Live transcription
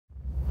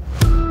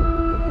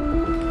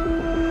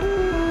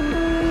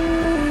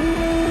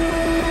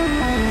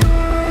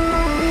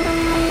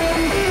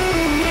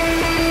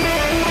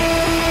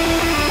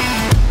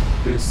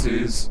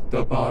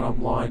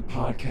Bottom Line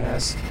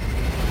Podcast.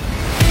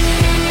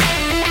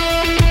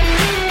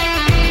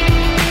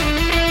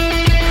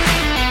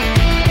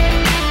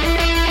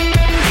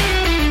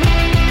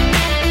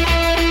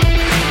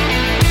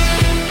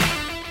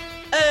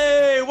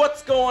 Hey,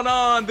 what's going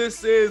on?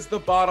 This is the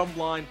Bottom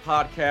Line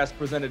Podcast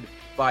presented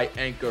by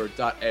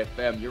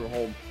Anchor.fm, your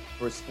home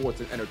for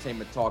sports and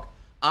entertainment talk.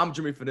 I'm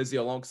Jimmy Finizzi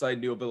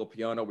alongside Neil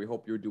Villapiano. We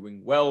hope you're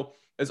doing well.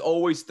 As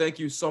always, thank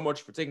you so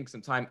much for taking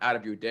some time out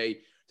of your day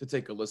to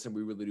take a listen.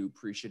 We really do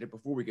appreciate it.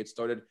 Before we get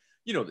started,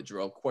 you know the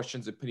drill.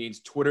 Questions, opinions,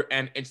 Twitter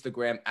and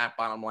Instagram at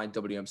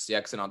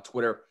BottomLineWMCX, and on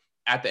Twitter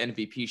at the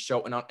NVP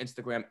Show, and on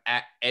Instagram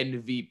at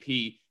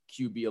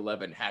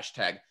NVPQB11,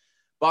 hashtag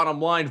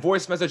Bottom Line.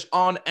 Voice message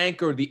on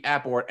Anchor, the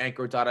app, or at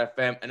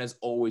Anchor.fm. And as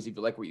always, if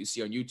you like what you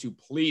see on YouTube,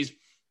 please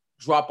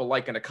drop a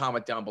like and a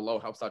comment down below.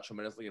 It helps out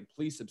tremendously. And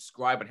please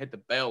subscribe and hit the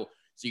bell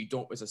so you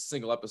don't miss a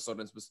single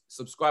episode. And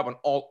subscribe on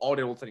all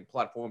audio listening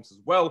platforms as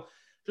well.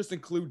 Just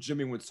include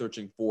Jimmy when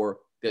searching for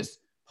this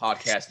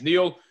podcast.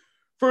 Neil,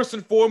 first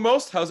and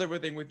foremost, how's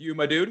everything with you,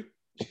 my dude?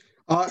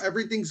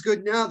 Everything's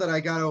good now that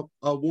I got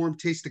a warm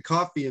taste of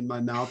coffee in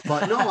my mouth.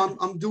 But no,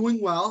 I'm doing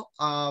well.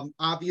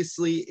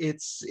 Obviously,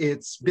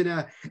 it's been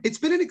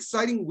an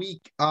exciting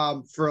week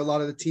for a lot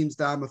of the teams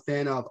that I'm a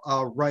fan of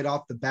right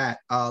off the bat.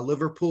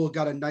 Liverpool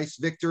got a nice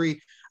victory,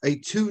 a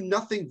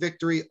 2-0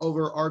 victory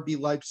over RB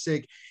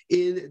Leipzig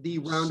in the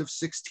round of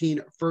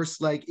 16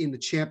 first leg in the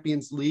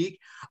Champions League.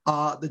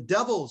 The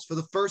Devils, for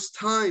the first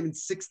time in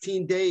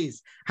 16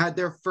 days, had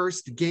their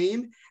first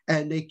game,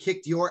 and they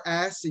kicked your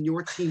ass and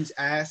your team's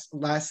ass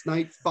last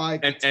night,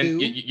 5-2.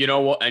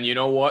 And you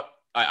know what?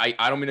 I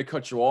don't mean to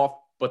cut you off,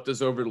 but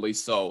deservedly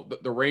so.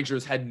 The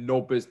Rangers had no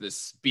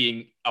business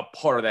being a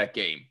part of that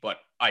game, but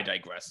I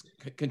digress.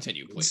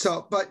 Continue, please.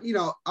 So, but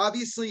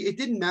obviously, it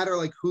didn't matter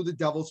like who the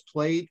Devils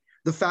played.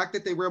 The fact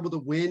that they were able to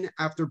win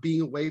after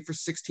being away for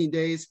 16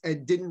 days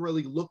and didn't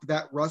really look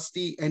that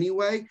rusty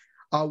anyway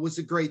was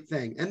a great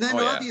thing. And then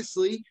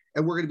obviously,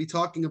 and we're going to be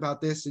talking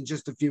about this in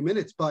just a few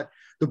minutes, but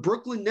the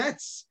Brooklyn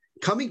Nets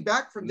coming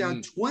back from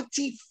down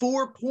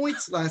 24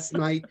 points last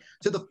night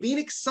to the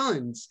Phoenix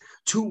Suns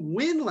to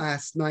win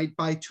last night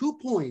by 2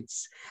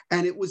 points.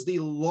 And it was the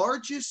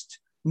largest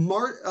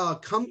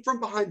come from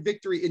behind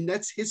victory in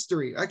Nets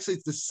history. Actually,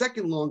 it's the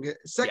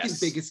second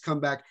biggest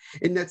comeback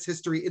in Nets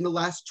history in the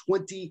last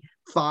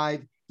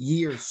 25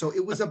 years. So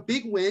it was a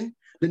big win.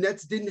 The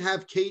Nets didn't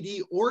have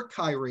KD or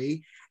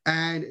Kyrie,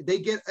 and they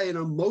get an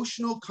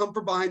emotional come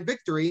from behind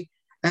victory.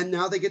 And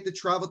now they get to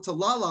travel to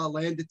La La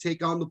Land to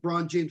take on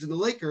LeBron James and the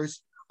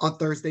Lakers on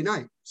Thursday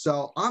night.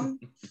 So I'm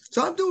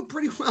doing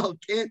pretty well.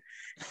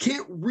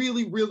 Can't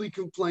really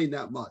complain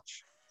that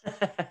much.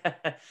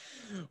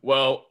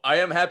 Well, I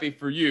am happy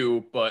for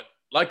you, but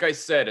like I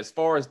said, as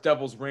far as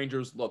Devils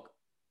Rangers, look,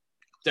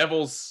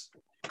 Devils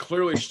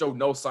clearly showed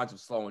no signs of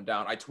slowing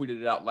down. I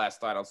tweeted it out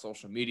last night on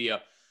social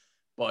media,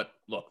 but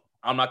look,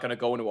 I'm not going to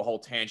go into a whole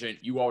tangent.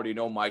 You already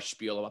know my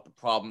spiel about the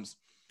problems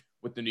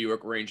with the New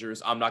York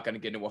Rangers. I'm not going to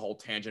get into a whole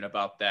tangent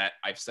about that.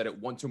 I've said it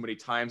one too many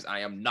times. I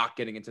am not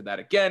getting into that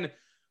again.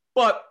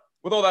 But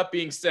with all that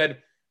being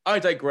said, I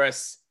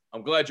digress.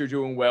 I'm glad you're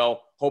doing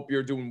well. Hope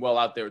you're doing well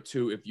out there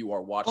too if you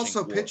are watching.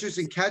 Also, pitchers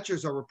and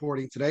catchers are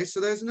reporting today,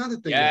 so there's another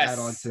thing to add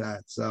on to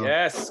that. So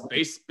yes,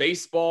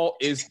 baseball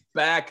is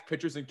back.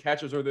 Pitchers and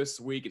catchers are this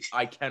week.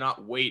 I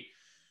cannot wait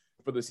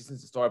for the season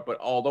to start. But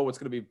although it's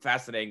going to be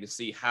fascinating to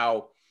see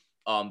how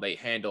they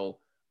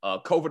handle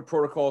COVID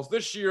protocols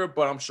this year,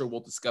 but I'm sure we'll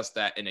discuss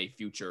that in a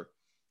future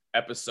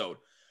episode.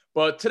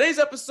 But today's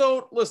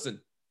episode, listen,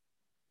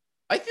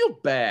 I feel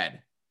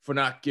bad for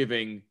not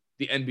giving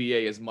the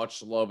NBA as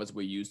much love as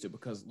we used to,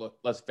 because look,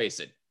 let's face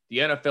it, the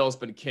NFL has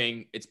been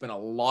king. It's been a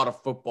lot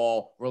of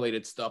football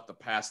related stuff the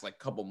past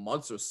couple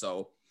months or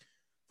so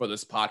for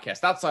this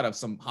podcast, outside of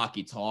some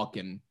hockey talk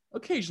and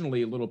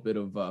occasionally a little bit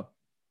of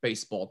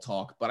baseball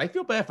talk. But I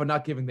feel bad for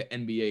not giving the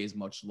NBA as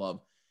much love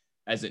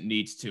as it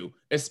needs to,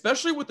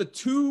 especially with the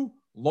two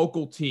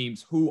local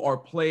teams who are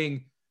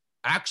playing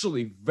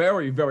actually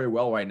very, very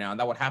well right now. And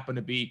that would happen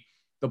to be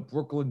the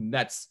Brooklyn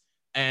Nets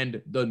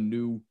and the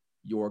New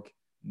York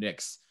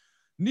Knicks.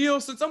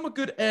 Neil, since I'm a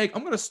good egg,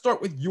 I'm going to start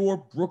with your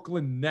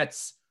Brooklyn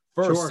Nets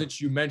first,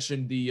 since you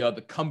mentioned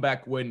the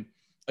comeback win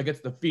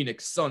against the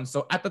Phoenix Suns.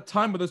 So at the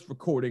time of this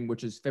recording,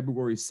 which is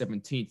February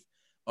 17th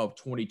of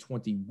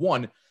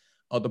 2021,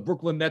 the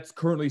Brooklyn Nets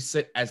currently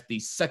sit as the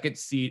second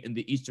seed in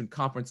the Eastern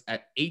Conference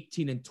at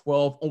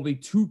 18-12, only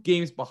 2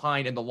 games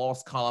behind in the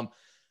loss column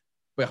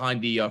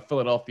behind the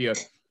Philadelphia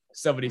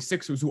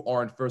 76ers, who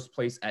are in first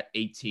place at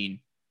 18-10.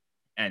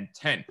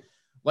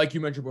 Like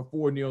you mentioned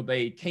before, Neil,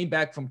 they came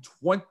back from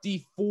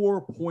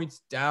 24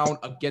 points down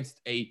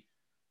against a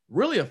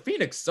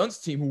Phoenix Suns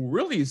team who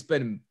really has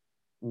been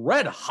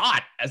red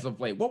hot as of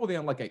late. What were they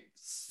on, a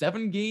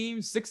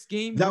 6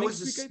 game?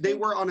 They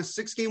were on a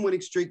 6-game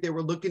winning streak. They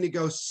were looking to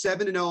go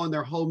 7-0 on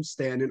their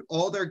homestand, and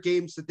all their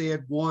games that they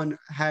had won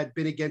had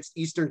been against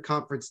Eastern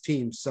Conference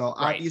teams. So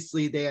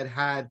obviously they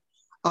had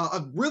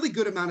a really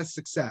good amount of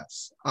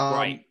success.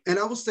 And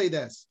I will say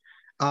this.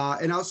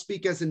 and I'll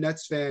speak as a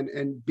Nets fan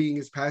and being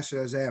as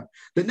passionate as I am.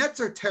 The Nets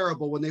are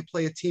terrible when they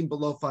play a team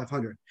below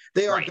 500.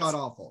 They are god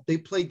awful. They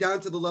play down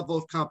to the level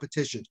of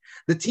competition.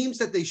 The teams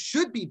that they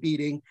should be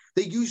beating,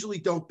 they usually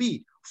don't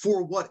beat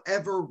for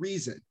whatever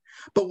reason.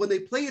 But when they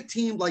play a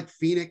team like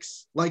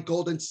Phoenix, like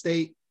Golden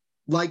State,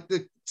 like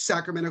the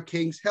Sacramento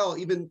Kings, hell,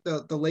 even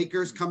the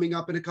Lakers coming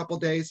up in a couple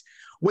days,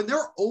 when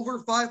they're over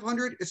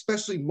 500,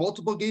 especially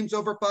multiple games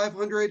over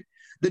 500,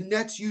 the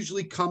Nets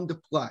usually come to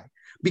play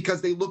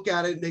because they look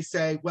at it and they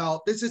say,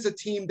 well, this is a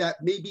team that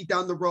maybe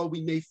down the road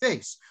we may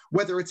face,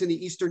 whether it's in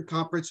the Eastern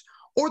Conference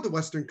or the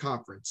Western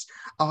Conference.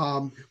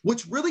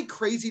 What's really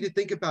crazy to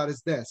think about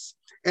is this,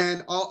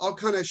 and I'll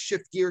kind of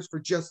shift gears for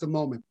just a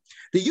moment.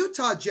 The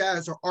Utah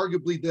Jazz are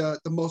arguably the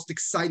most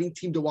exciting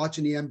team to watch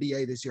in the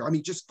NBA this year. I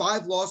mean, just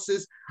 5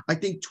 losses, I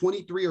think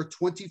 23 or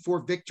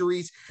 24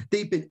 victories.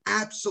 They've been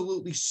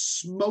absolutely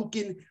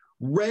smoking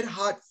red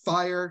hot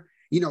fire,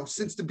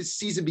 since the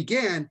season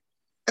began.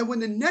 And when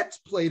the Nets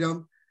played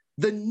them,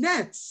 the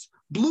Nets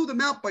blew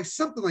them out by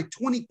something like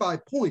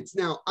 25 points.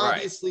 Now,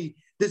 obviously,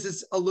 this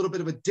is a little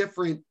bit of a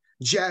different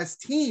Jazz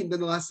team than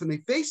the last time they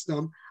faced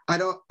them.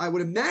 I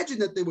would imagine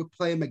that they would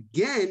play them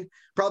again,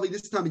 probably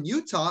this time in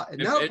Utah. And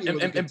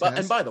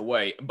by the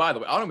way, I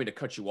don't mean to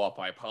cut you off.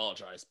 I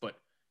apologize, but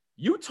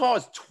Utah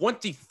is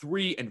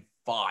 23-5.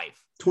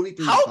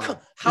 23.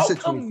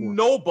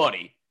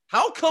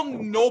 How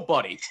come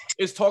nobody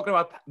is talking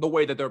about the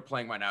way that they're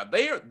playing right now?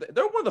 They're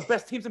one of the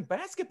best teams in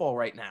basketball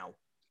right now.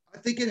 I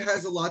think it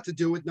has a lot to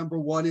do with, number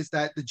one, is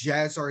that the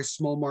Jazz are a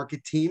small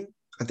market team.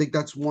 I think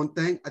that's one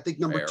thing. I think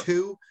number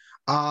two,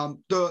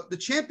 the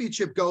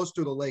championship goes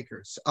through the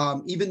Lakers.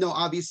 Even though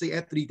obviously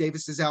Anthony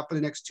Davis is out for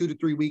the next 2 to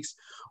 3 weeks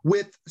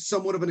with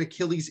somewhat of an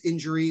Achilles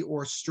injury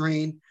or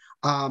strain.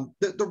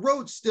 The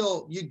road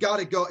still, you got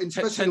to go,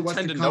 especially in the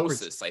Western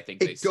Conference. I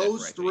think it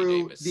goes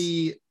through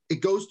the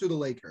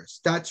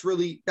Lakers. That's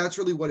really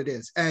what it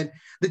is. And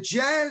the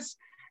Jazz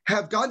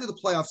have gone to the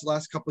playoffs the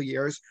last couple of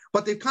years,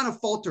 but they've kind of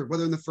faltered,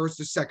 whether in the first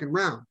or second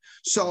round.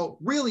 So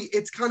really,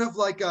 it's kind of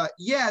like,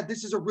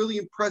 this is a really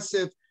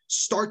impressive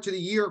start to the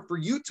year for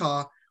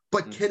Utah,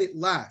 but can it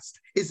last?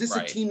 Is this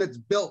a team that's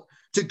built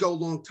to go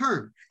long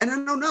term? And I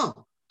don't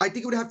know. I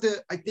think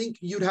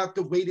you'd have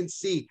to wait and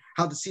see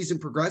how the season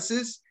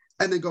progresses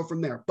and then go from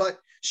there. But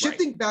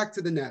shifting back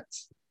to the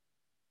Nets.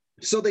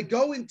 So they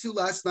go into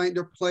last night,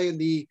 they're playing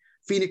the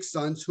Phoenix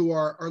Suns, who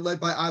are led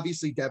by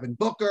obviously Devin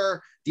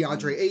Booker,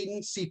 DeAndre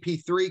Ayton,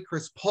 CP3,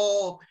 Chris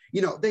Paul.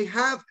 They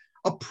have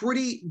a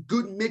pretty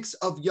good mix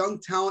of young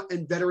talent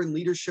and veteran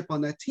leadership on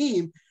that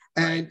team.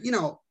 And,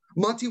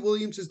 Monty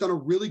Williams has done a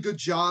really good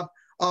job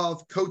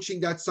of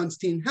coaching that Suns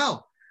team.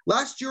 Hell,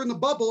 last year in the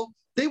bubble,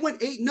 they went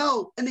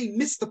 8-0 and they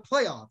missed the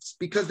playoffs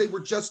because they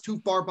were just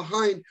too far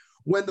behind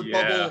when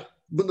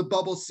the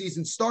bubble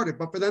season started.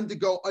 But for them to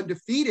go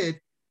undefeated,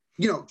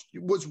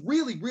 was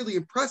really, really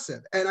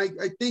impressive. And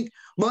I think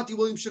Monty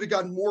Williams should have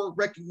gotten more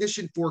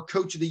recognition for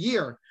Coach of the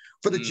Year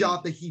for the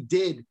job that he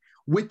did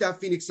with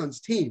that Phoenix Suns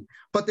team.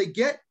 But they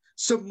get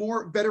some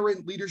more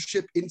veteran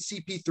leadership in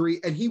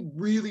CP3, and he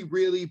really,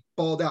 really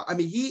balled out. I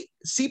mean,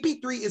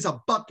 CP3 is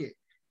a bucket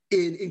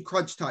in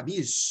crunch time. He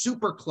is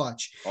super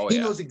clutch. He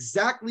knows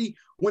exactly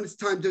when it's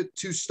time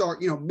to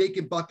start,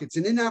 making buckets.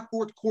 And in that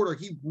fourth quarter,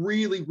 he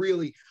really,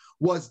 really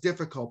was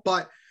difficult.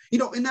 But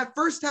in that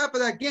first half of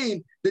that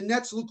game, the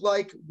Nets looked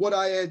like what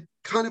I had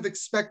kind of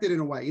expected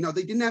in a way.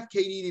 They didn't have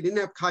KD, they didn't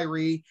have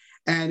Kyrie,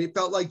 and it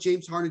felt like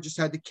James Harden just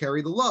had to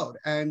carry the load.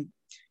 And,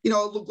 it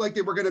looked like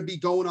they were going to be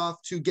going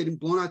off to getting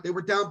blown out. They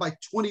were down by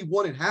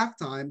 21 at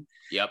halftime.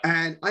 Yep.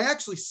 And I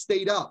actually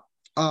stayed up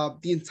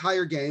the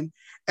entire game.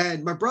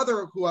 And my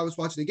brother, who I was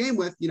watching the game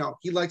with,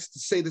 he likes to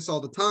say this all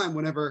the time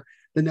whenever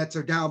the Nets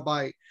are down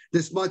by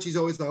this much. He's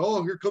always like,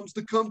 oh, here comes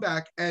the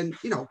comeback. And,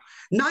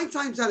 9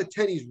 times out of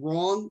 10, he's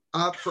wrong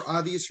for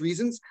obvious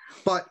reasons.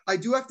 But I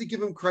do have to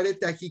give him credit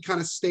that he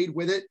kind of stayed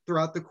with it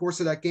throughout the course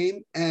of that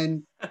game.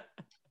 And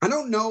I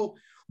don't know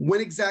when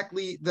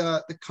exactly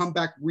the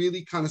comeback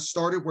really kind of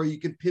started where you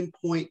can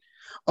pinpoint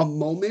a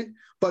moment,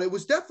 but it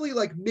was definitely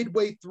like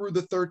midway through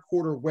the third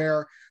quarter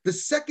where the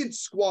second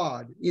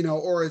squad,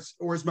 or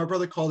as my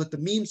brother called it, the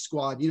meme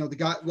squad, the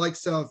guy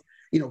likes of,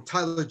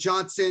 Tyler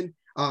Johnson,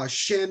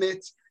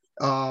 Shamit,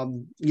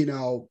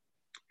 a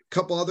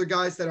couple other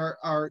guys that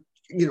are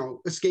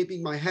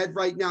escaping my head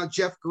right now.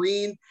 Jeff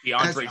Green,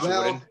 DeAndre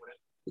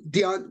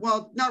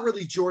Jordan. Not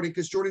really Jordan,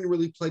 because Jordan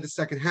really played the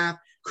second half.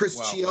 Chris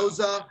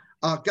Chiozza,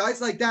 guys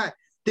like that.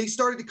 They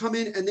started to come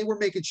in and they were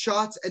making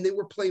shots and they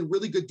were playing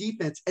really good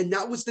defense. And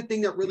that was the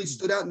thing that really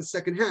stood out in the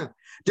second half.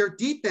 Their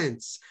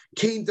defense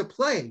came to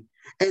play.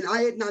 And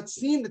I had not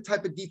seen the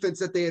type of defense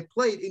that they had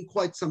played in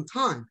quite some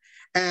time.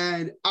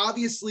 And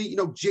obviously,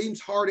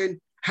 James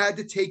Harden had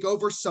to take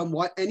over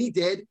somewhat, and he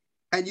did.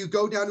 And you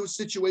go down to a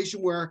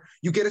situation where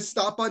you get a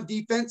stop on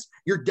defense,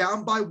 you're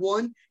down by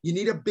 1, you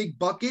need a big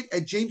bucket,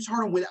 and James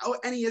Harden, without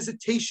any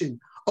hesitation,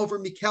 over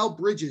Mikal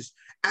Bridges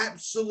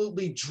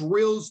absolutely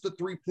drills the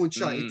three-point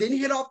shot. It didn't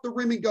hit off the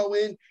rim and go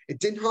in. It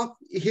didn't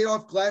hit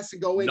off glass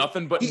and go in.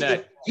 Nothing but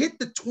net. Hit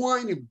the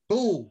twine and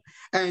boom.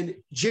 And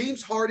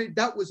James Harden,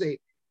 that was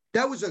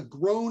a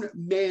grown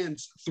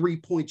man's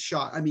three-point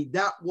shot. I mean,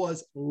 that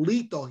was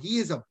lethal. He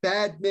is a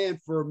bad man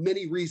for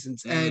many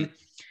reasons. And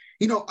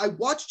I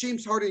watched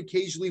James Harden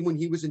occasionally when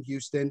he was in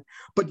Houston,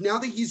 but now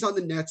that he's on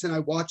the Nets and I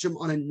watch him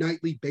on a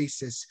nightly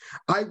basis,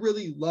 I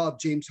really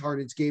love James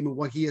Harden's game and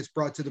what he has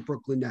brought to the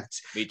Brooklyn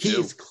Nets. Me too. He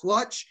is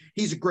clutch.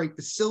 He's a great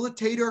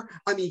facilitator.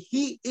 I mean,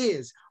 he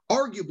is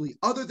arguably,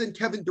 other than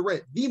Kevin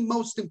Durant, the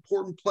most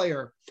important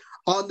player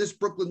on this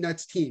Brooklyn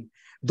Nets team.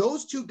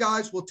 Those two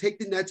guys will take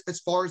the Nets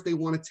as far as they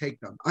want to take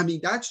them. I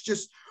mean, that's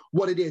just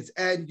what it is.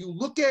 And you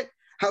look at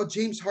how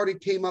James Harden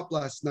came up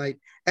last night,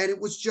 and it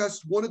was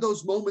just one of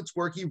those moments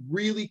where he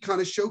really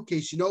kind of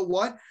showcased, you know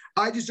what?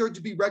 I deserve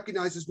to be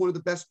recognized as one of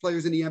the best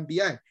players in the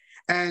NBA.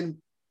 And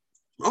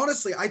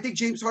honestly, I think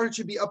James Harden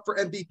should be up for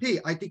MVP.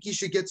 I think he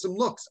should get some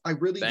looks. I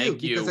really do.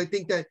 Because I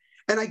think that,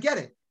 and I get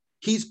it,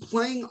 he's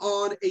playing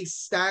on a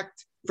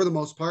stacked, for the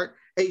most part,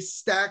 a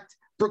stacked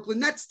Brooklyn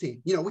Nets team,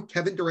 with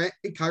Kevin Durant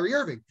and Kyrie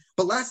Irving.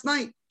 But last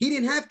night, he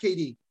didn't have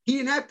KD. He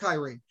didn't have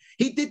Kyrie.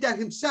 He did that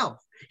himself.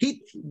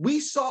 We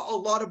saw a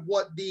lot of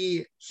what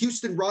the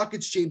Houston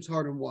Rockets James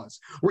Harden was,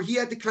 where he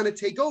had to kind of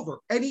take over,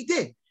 and he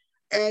did.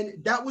 And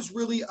that was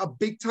really a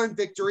big-time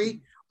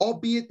victory,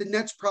 albeit the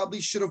Nets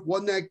probably should have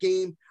won that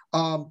game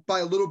by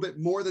a little bit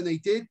more than they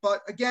did.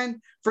 But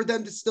again, for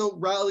them to still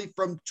rally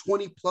from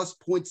 20-plus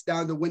points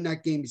down to win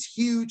that game is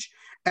huge.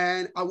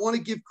 And I want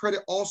to give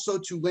credit also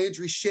to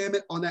Landry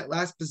Shamet on that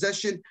last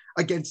possession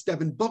against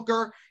Devin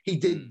Booker. He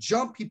did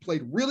jump. He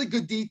played really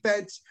good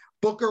defense.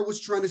 Booker was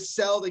trying to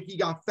sell that he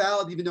got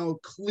fouled, even though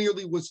it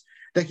clearly was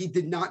that he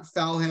did not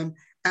foul him.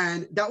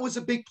 And that was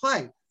a big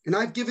play. And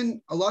I've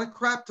given a lot of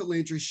crap to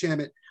Landry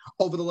Shamet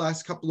over the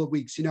last couple of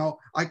weeks.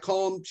 I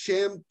call him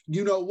Sham,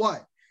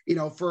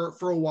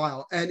 for a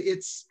while. And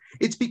it's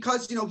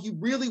because, he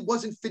really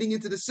wasn't fitting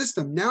into the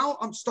system. Now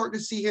I'm starting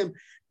to see him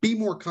be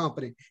more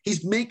confident.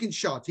 He's making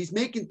shots. He's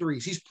making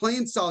threes. He's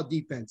playing solid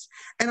defense.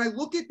 And I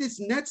look at this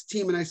Nets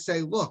team and I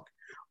say, look,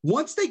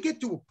 once they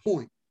get to a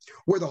point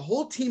where the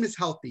whole team is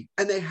healthy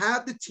and they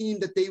have the team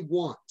that they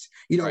want,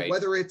 right,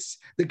 whether it's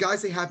the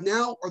guys they have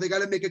now or they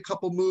got to make a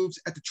couple moves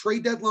at the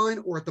trade deadline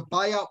or at the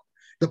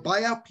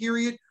buyout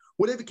period,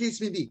 whatever the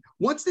case may be.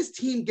 Once this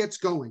team gets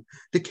going,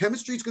 the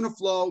chemistry is going to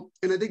flow,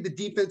 and I think the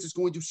defense is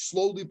going to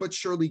slowly but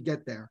surely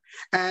get there.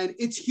 And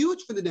it's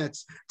huge for the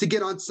Nets to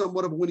get on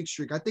somewhat of a winning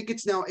streak. I think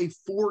it's now a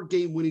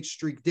 4-game winning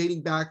streak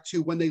dating back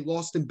to when they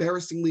lost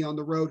embarrassingly on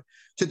the road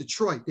to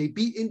Detroit. They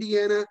beat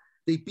Indiana.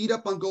 They beat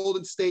up on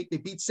Golden State. They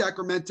beat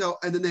Sacramento,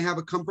 and then they have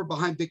a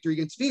come-from-behind victory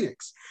against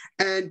Phoenix.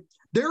 And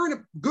they're in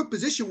a good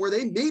position where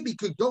they maybe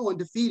could go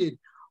undefeated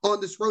on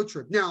this road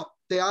trip. Now,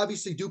 they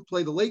obviously do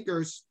play the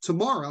Lakers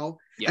tomorrow,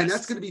 and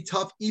that's going to be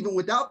tough even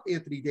without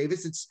Anthony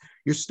Davis.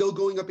 You're still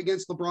going up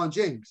against LeBron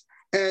James.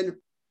 And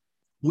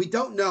we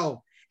don't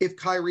know if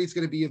Kyrie's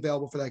going to be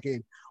available for that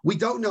game. We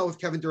don't know if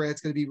Kevin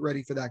Durant's going to be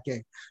ready for that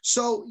game.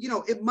 So,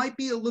 it might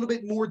be a little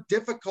bit more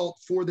difficult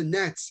for the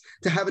Nets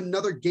to have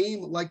another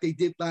game like they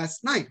did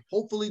last night.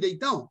 Hopefully they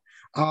don't.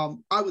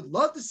 I would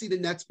love to see the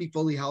Nets be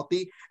fully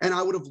healthy, and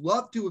I would have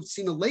loved to have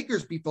seen the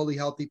Lakers be fully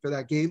healthy for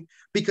that game,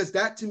 because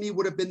that to me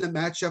would have been the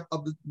matchup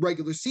of the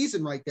regular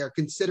season right there,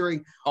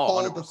 considering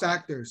all of the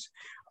factors.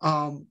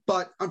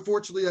 But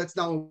unfortunately, that's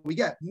not what we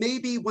get.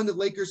 Maybe when the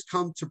Lakers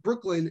come to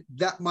Brooklyn,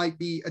 that might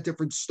be a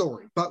different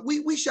story, but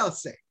we shall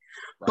see.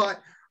 Right.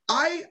 But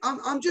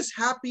I'm just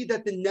happy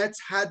that the Nets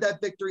had that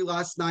victory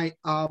last night.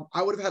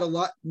 I would have had a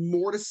lot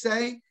more to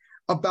say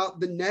about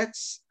the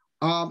Nets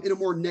in a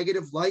more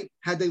negative light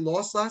had they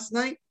lost last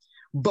night.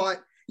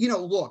 But,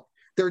 look,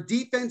 their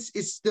defense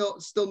is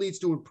still needs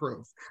to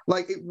improve.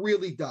 Like, it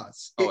really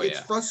does. It's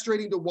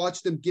frustrating to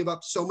watch them give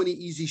up so many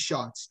easy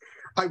shots.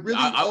 I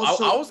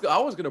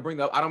was going to bring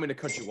that up. I don't mean to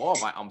cut you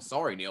off. I'm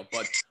sorry, Neil,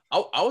 but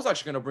I was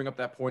actually going to bring up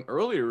that point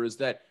earlier, is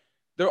that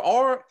there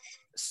are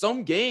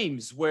some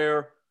games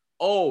where,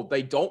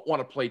 they don't want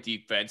to play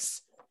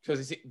defense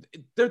because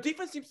their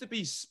defense seems to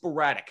be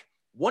sporadic.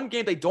 One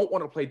game they don't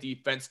want to play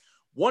defense.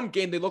 One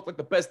game they look like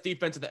the best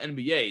defense in the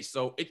NBA.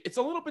 So it's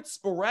a little bit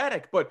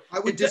sporadic, but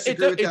I would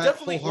disagree with that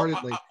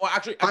wholeheartedly.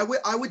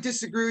 I would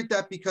disagree with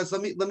that because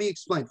let me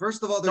explain.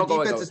 First of all, their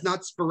defense is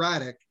not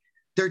sporadic.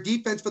 Their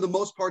defense, for the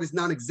most part, is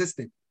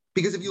non-existent.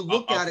 Because if you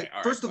look at it,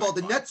 first of all,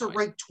 the Nets are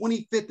ranked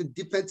 25th in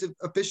defensive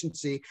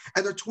efficiency,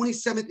 and they're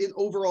 27th in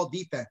overall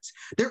defense.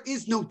 There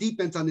is no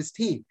defense on this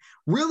team.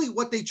 Really,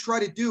 what they try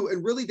to do,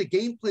 and really the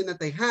game plan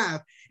that they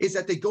have, is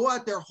that they go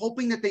out there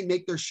hoping that they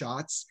make their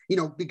shots.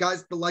 The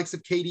guys, the likes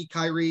of KD,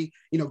 Kyrie,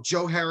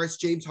 Joe Harris,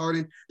 James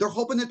Harden, they're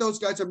hoping that those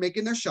guys are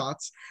making their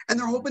shots, and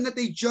they're hoping that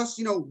they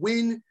just,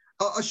 win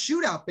a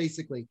shootout,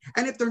 basically.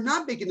 And if they're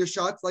not making their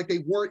shots like they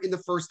weren't in the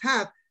first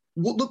half,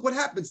 look what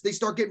happens. They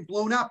start getting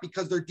blown out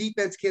because their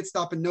defense can't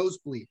stop a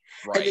nosebleed.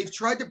 Right. And they've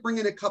tried to bring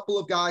in a couple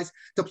of guys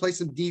to play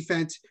some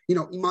defense.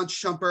 Iman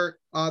Shumpert,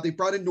 they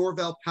brought in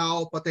Norvell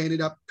Powell, but they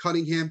ended up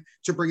cutting him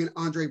to bring in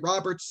Andre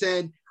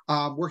Robertson.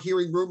 We're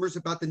hearing rumors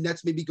about the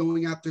Nets maybe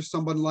going after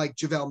someone like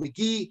JaVale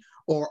McGee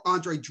or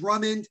Andre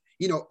Drummond,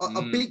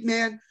 a big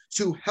man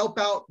to help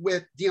out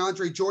with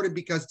DeAndre Jordan,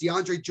 because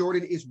DeAndre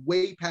Jordan is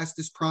way past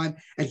his prime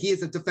and he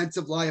is a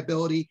defensive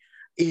liability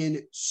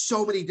in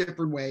so many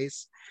different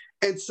ways.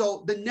 And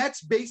so the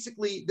Nets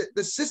basically,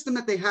 the system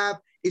that they have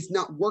is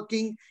not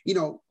working,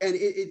 and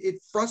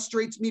it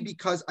frustrates me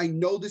because I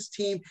know this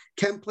team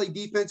can play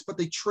defense, but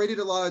they traded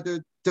a lot of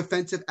their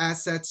defensive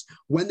assets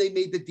when they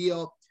made the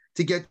deal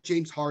to get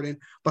James Harden.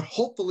 But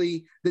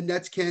hopefully the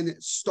Nets can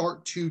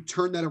start to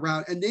turn that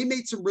around. And they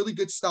made some really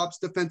good stops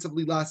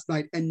defensively last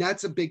night, and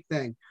that's a big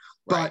thing.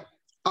 Right.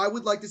 But I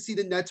would like to see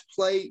the Nets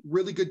play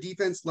really good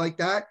defense like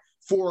that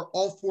for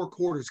all 4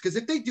 quarters. Because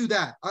if they do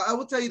that, I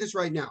will tell you this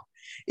right now.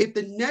 If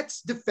the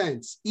Nets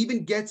defense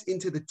even gets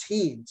into the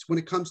teens when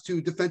it comes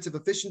to defensive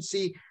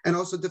efficiency and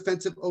also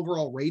defensive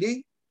overall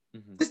rating,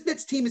 this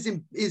Nets team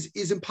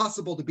is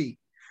impossible to beat,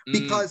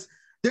 because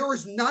there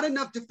is not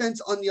enough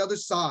defense on the other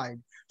side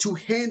to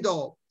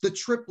handle the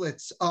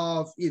triplets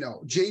of,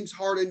 James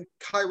Harden,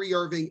 Kyrie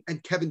Irving,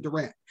 and Kevin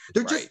Durant.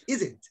 There just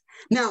isn't.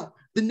 Now,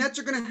 the Nets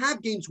are going to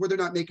have games where they're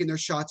not making their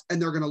shots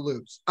and they're going to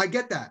lose. I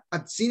get that.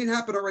 I've seen it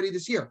happen already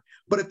this year.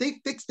 But if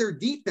they fix their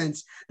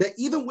defense, that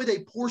even with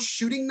a poor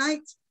shooting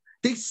night,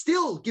 they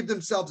still give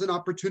themselves an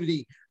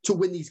opportunity to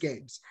win these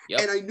games. Yep.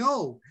 And I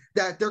know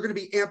that they're going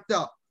to be amped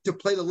up to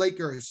play the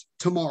Lakers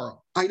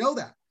tomorrow. I know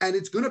that. And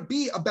it's going to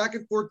be a back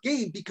and forth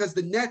game because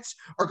the Nets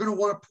are going to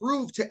want to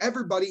prove to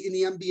everybody in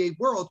the NBA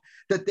world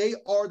that they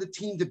are the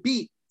team to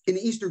beat in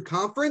the Eastern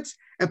Conference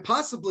and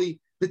possibly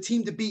the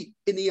team to beat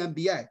in the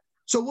NBA.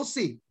 So we'll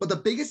see. But the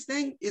biggest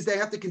thing is they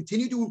have to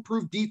continue to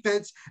improve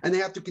defense and they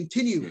have to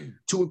continue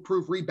to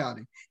improve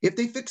rebounding. If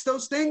they fix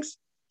those things,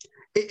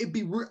 I'd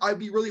be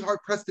really hard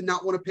pressed to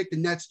not want to pick the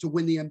Nets to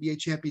win the NBA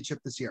championship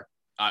this year.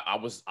 I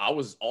was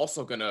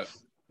also going to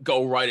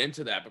go right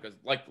into that because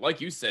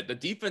like you said, the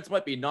defense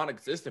might be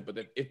non-existent, but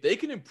if they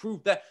can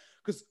improve that,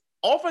 because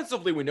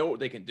offensively, we know what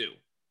they can do.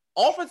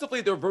 Offensively,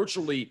 they're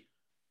virtually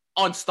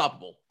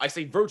unstoppable. I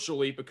say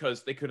virtually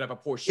because they could have a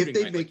poor shooting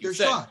if they make their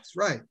shots,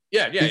 right?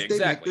 Yeah, if exactly.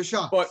 They make their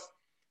shots.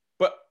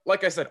 But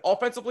like I said,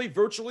 offensively,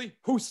 virtually,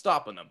 who's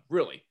stopping them,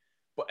 really?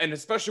 And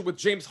especially with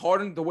James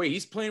Harden, the way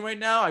he's playing right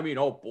now, I mean,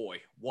 oh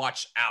boy,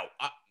 watch out.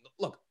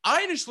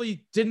 I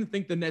initially didn't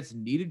think the Nets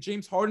needed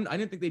James Harden. I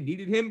didn't think they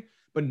needed him.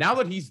 But now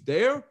that he's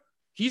there,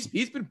 he's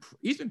been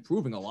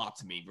proving a lot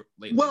to me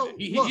lately. Well,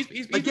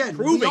 he's again,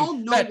 we all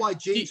know why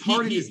James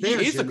Harden is there.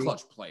 He is Jimmy. A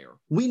clutch player.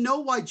 We know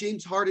why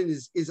James Harden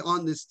is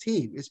on this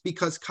team. It's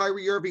because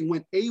Kyrie Irving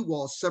went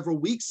AWOL several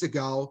weeks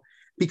ago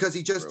because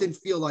he just didn't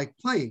feel like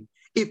playing.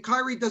 If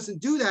Kyrie doesn't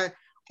do that,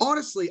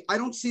 honestly, I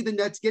don't see the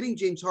Nets getting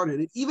James Harden.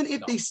 And even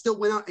if they still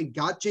went out and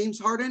got James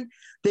Harden,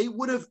 they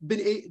would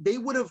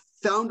have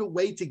found a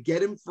way to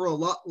get him for a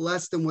lot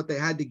less than what they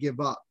had to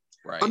give up.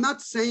 Right. I'm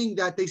not saying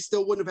that they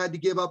still wouldn't have had to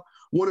give up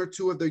 1 or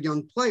 2 of their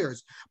young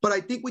players, but I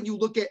think when you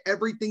look at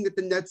everything that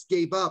the Nets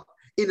gave up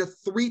in a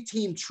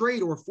 3-team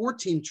trade or a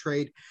 4-team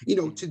trade,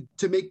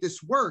 to make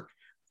this work,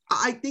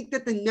 I think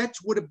that the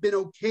Nets would have been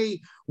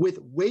okay with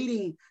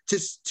waiting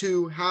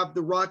to have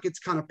the Rockets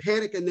kind of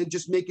panic and then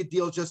just make a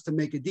deal just to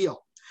make a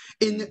deal.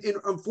 And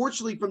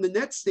unfortunately, from the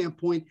Nets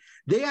standpoint,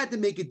 they had to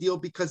make a deal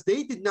because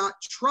they did not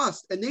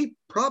trust, and they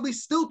probably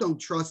still don't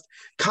trust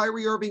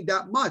Kyrie Irving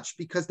that much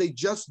because they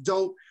just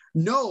don't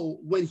know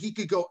when he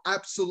could go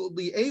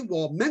absolutely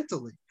AWOL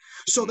mentally.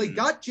 So they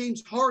got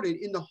James Harden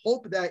in the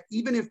hope that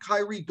even if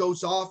Kyrie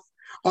goes off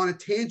on a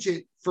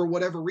tangent for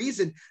whatever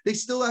reason, they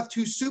still have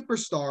 2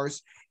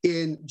 superstars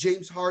in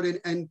James Harden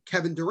and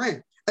Kevin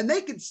Durant. And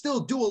they can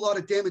still do a lot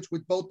of damage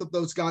with both of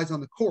those guys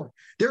on the court.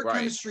 Their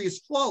chemistry is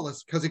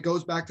flawless because it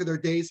goes back to their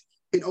days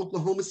in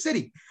Oklahoma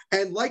City.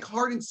 And like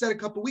Harden said a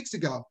couple weeks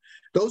ago,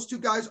 those 2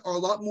 guys are a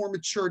lot more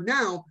mature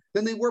now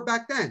than they were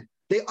back then.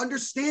 They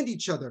understand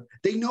each other.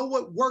 They know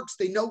what works.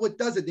 They know what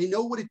doesn't. They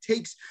know what it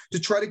takes to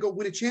try to go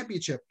win a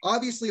championship.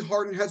 Obviously,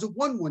 Harden hasn't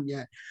won one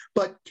yet,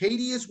 but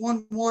KD has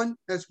won one,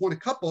 has won a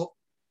couple.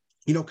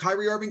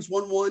 Kyrie Irving's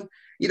won one.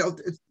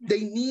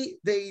 They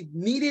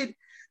needed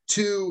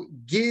to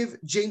give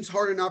James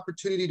Harden an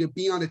opportunity to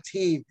be on a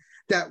team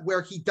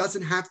where he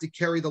doesn't have to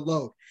carry the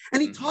load.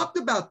 And he talked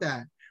about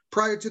that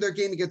prior to their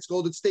game against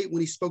Golden State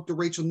when he spoke to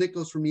Rachel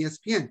Nichols from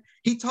ESPN.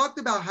 He talked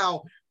about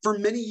how for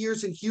many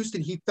years in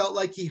Houston, he felt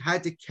like he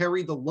had to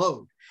carry the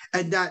load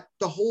and that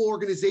the whole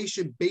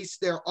organization based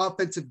their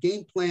offensive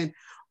game plan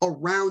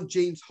around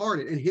James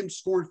Harden and him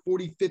scoring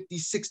 40, 50,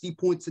 60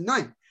 points a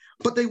night.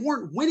 But they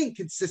weren't winning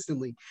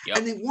consistently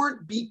and they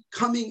weren't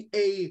becoming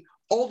a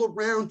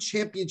all-around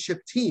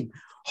championship team.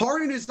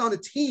 Harden is on a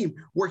team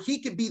where he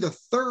could be the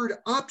 3rd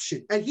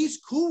option, and he's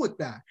cool with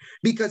that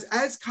because,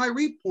 as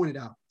Kyrie pointed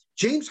out,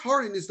 James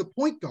Harden is the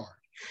point guard.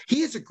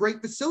 He is a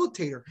great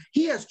facilitator.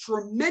 He has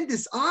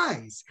tremendous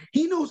eyes.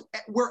 He knows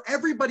where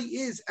everybody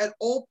is at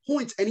all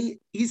points, and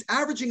he's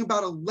averaging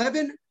about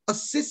 11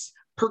 assists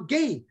per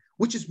game,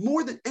 which is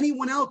more than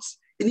anyone else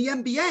in the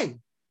NBA.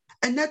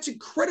 And that's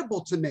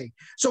incredible to me.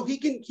 So he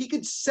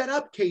can set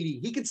up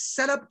KD. He can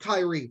set up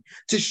Kyrie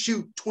to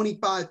shoot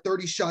 25,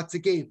 30 shots a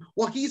game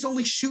while he's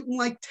only shooting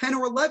like 10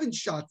 or 11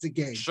 shots a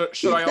game.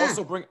 Should I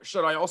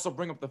also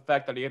bring up the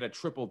fact that he had a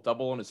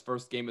triple-double in his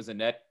first game as a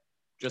net?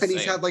 Just and saying.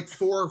 He's had like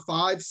 4 or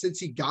 5 since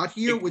he got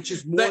here, which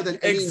is more than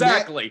any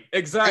exactly. Net,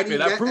 exactly.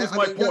 That proves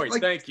my point.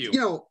 Like, Thank you. You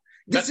know,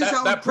 this is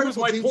how that proves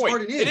my James point.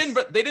 Harden is.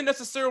 They didn't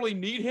necessarily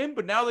need him,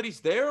 but now that he's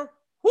there,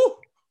 whew,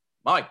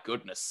 my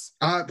goodness.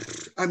 But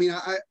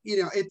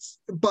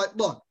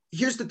look,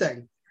 here's the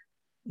thing.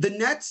 The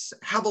Nets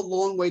have a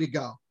long way to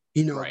go.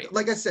 You know, right.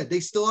 Like I said, they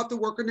still have to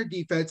work on their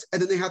defense,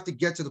 and then they have to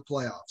get to the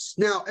playoffs.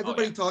 Now,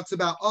 everybody talks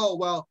about,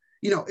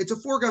 it's a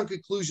foregone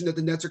conclusion that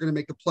the Nets are going to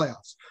make the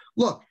playoffs.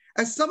 Look,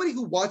 as somebody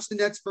who watched the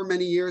Nets for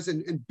many years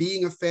and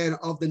being a fan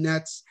of the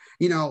Nets,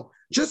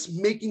 just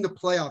making the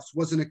playoffs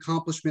was an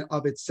accomplishment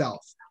of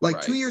itself. Like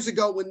 2 years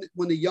ago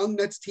when the young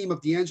Nets team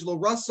of D'Angelo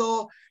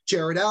Russell,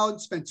 Jared Allen,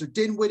 Spencer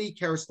Dinwiddie,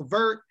 Karis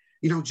LeVert,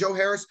 Joe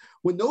Harris,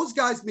 when those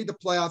guys made the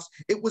playoffs,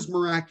 it was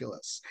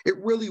miraculous. It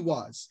really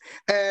was.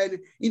 And,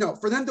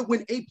 for them to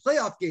win a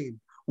playoff game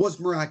was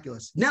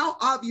miraculous. Now,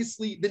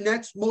 obviously, the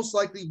Nets most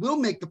likely will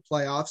make the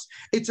playoffs.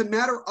 It's a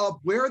matter of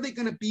where are they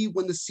going to be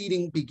when the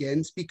seeding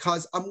begins,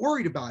 because I'm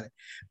worried about it.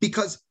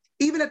 Because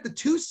even at the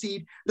 2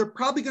 seed, they're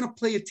probably going to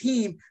play a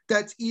team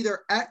that's either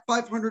at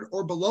 500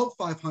 or below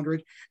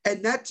 500.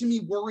 And that, to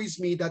me, worries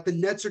me that the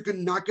Nets are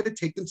not going to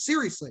take them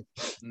seriously.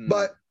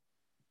 But,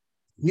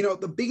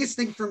 the biggest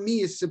thing for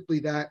me is simply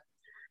that,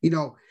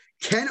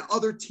 can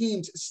other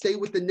teams stay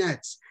with the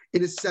Nets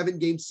in a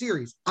 7-game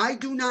series? I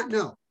do not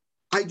know.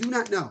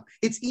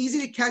 It's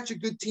easy to catch a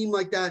good team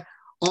like that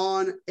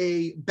on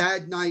a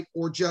bad night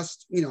or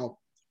just,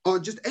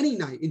 on just any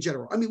night in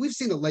general. I mean, we've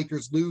seen the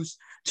Lakers lose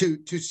to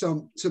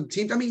some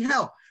teams. I mean,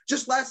 hell,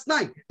 just last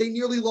night, they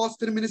nearly lost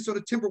to the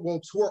Minnesota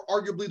Timberwolves, who are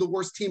arguably the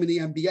worst team in the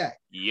NBA.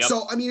 Yep.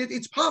 So, I mean,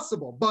 it's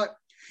possible. But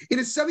in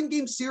a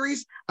 7-game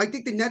series, I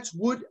think the Nets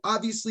would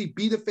obviously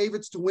be the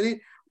favorites to win it.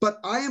 But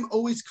I am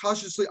always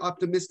cautiously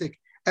optimistic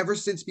ever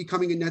since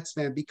becoming a Nets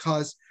fan,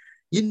 because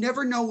you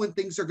never know when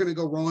things are going to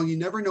go wrong. You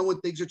never know when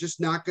things are just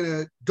not going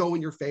to go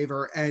in your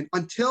favor. And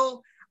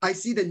until I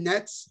see the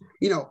Nets,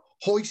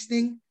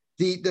 hoisting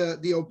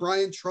the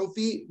O'Brien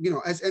Trophy,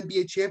 as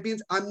NBA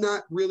champions, I'm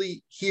not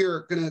really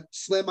here going to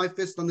slam my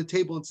fist on the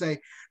table and say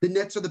the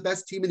Nets are the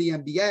best team in the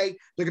NBA.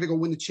 They're going to go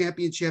win the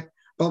championship,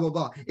 blah, blah,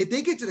 blah. If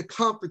they get to the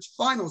conference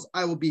finals,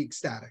 I will be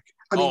ecstatic.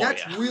 I mean,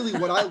 that's really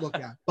what I look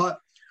at. But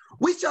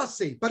we shall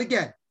see. But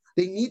again,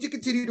 they need to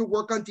continue to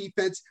work on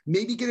defense,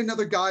 maybe get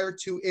another guy or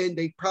two in.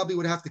 They probably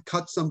would have to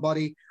cut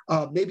somebody,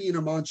 maybe an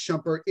Iman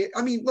Shumpert.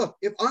 Look,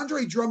 if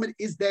Andre Drummond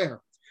is there,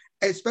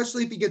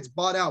 especially if he gets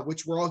bought out,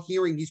 which we're all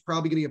hearing he's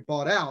probably going to get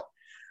bought out,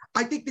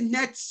 I think the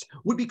Nets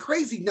would be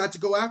crazy not to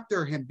go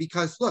after him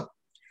because, look,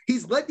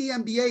 he's led the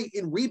NBA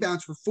in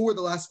rebounds for 4 of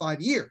the last 5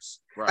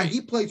 years. Right. And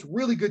he plays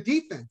really good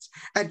defense.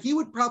 And he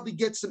would probably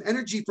get some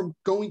energy from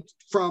going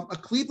from a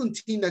Cleveland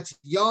team that's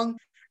young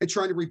and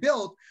trying to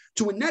rebuild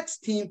to a Nets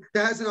team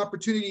that has an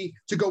opportunity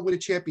to go win a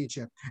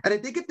championship. And I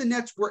think if the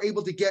Nets were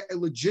able to get a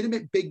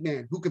legitimate big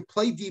man who can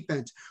play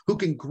defense, who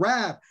can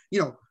grab,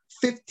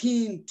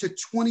 15 to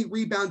 20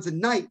 rebounds a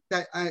night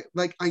that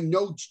I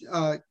know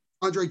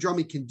Andre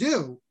Drummond can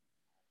do,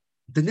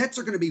 the Nets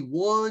are going to be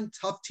one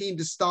tough team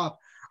to stop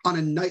on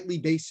a nightly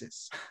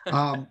basis.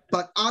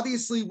 But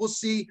obviously we'll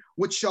see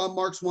what Sean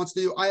Marks wants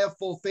to do. I have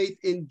full faith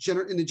in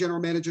the general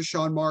manager,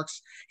 Sean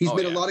Marks. He's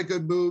made a lot of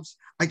good moves.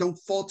 I don't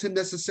fault him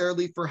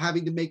necessarily for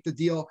having to make the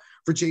deal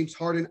for James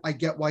Harden. I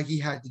get why he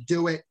had to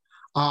do it.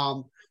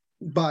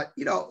 But,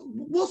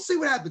 we'll see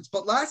what happens.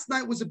 But last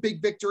night was a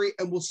big victory,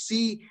 and we'll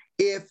see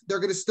if they're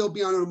going to still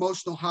be on an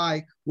emotional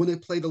high when they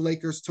play the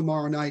Lakers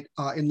tomorrow night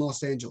in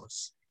Los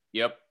Angeles.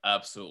 Yep,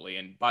 absolutely.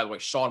 And by the way,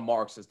 Sean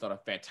Marks has done a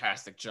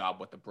fantastic job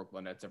with the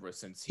Brooklyn Nets ever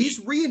since he's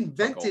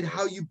reinvented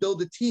how you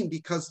build a team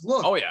because,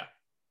 look,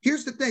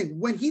 here's the thing.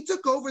 When he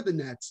took over the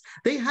Nets,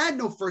 they had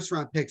no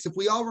first-round picks. If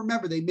we all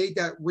remember, they made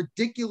that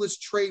ridiculous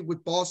trade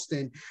with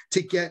Boston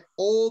to get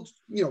old,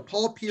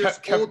 Paul Pierce,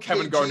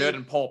 Kevin Garnett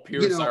and Paul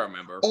Pierce, I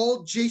remember.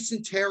 Old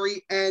Jason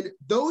Terry. And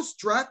those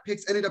draft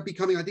picks ended up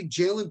becoming, I think,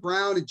 Jaylen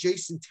Brown and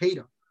Jason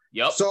Tatum.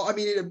 Yep. So, I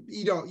mean,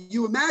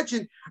 you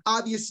imagine,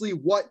 obviously,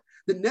 what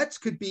the Nets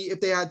could be if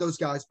they had those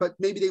guys, but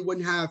maybe they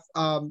wouldn't have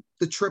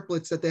the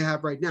triplets that they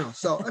have right now.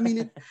 So, I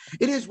mean,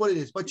 it is what it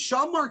is. But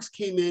Sean Marks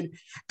came in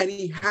and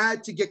he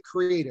had to get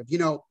creative,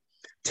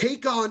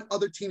 take on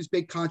other teams'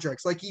 big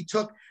contracts. Like he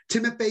took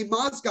Timofey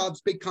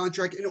Mozgov's big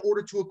contract in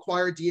order to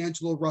acquire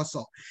D'Angelo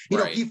Russell.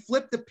 He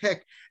flipped the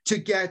pick to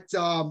get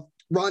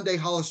Rondé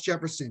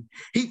Hollis-Jefferson.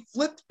 He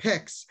flipped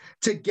picks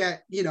to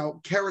get,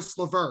 Karis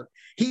LeVert.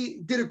 He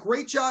did a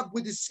great job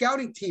with his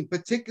scouting team,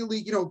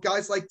 particularly,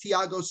 guys like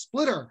Tiago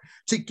Splitter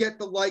to get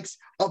the likes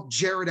of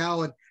Jared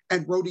Allen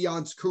and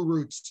Rodions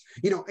Kurucs,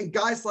 and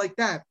guys like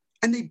that.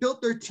 and they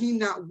built their team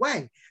that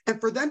way. And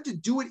for them to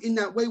do it in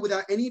that way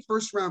without any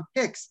first-round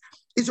picks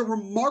is a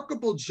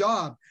remarkable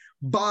job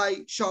by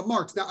Sean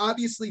Marks. Now,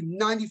 obviously,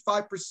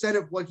 95%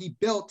 of what he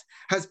built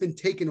has been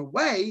taken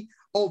away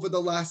over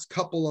the last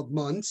couple of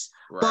months.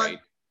 Right.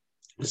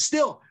 But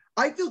still,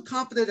 I feel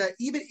confident that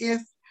even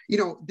if,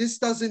 this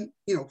doesn't,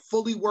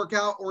 fully work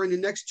out, or in the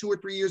next 2 or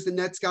 3 years, the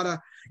Nets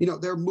gotta,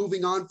 they're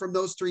moving on from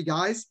those 3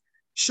 guys,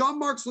 Sean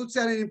Marks looks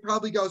at it and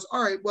probably goes,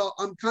 all right, well,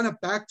 I'm kind of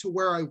back to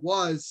where I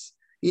was,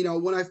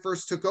 when I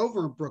first took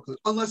over in Brooklyn,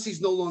 unless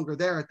he's no longer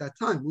there at that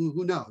time.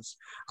 Who knows?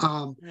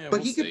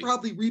 But he could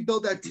probably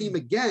rebuild that team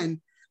again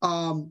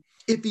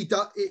if he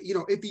does,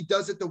 if he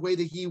does it the way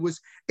that he was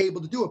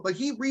able to do it. But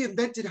he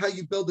reinvented how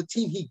you build a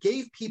team. He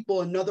gave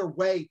people another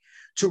way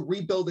to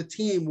rebuild a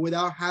team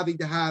without having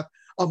to have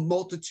a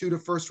multitude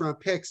of first-round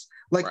picks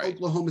like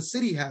Oklahoma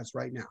City has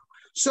right now.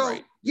 So,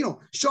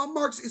 Sean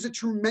Marks is a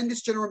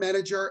tremendous general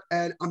manager,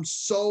 and I'm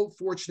so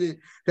fortunate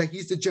that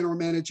he's the general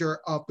manager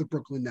of the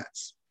Brooklyn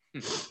Nets.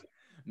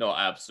 No,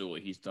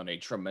 absolutely. He's done a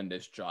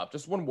tremendous job.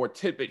 Just one more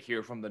tidbit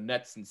here from the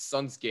Nets and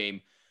Suns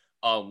game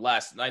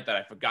last night that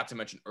I forgot to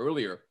mention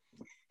earlier.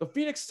 The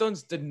Phoenix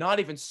Suns did not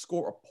even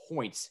score a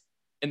point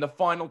in the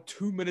final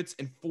 2 minutes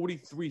and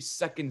 43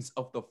 seconds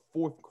of the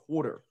fourth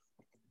quarter.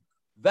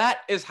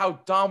 That is how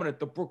dominant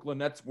the Brooklyn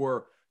Nets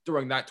were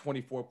during that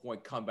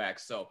 24-point comeback.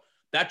 So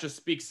that just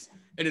speaks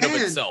in and of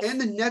itself.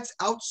 And the Nets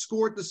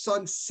outscored the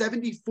Suns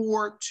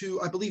 74 to,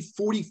 I believe,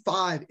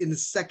 45 in the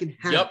second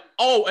half. Yep.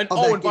 And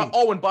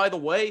by the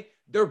way,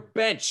 their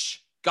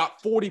bench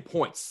got 40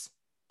 points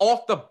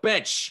off the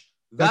bench.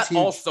 That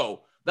also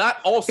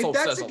if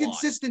that's says a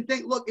consistent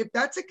thing. Look, if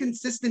that's a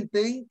consistent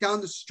thing down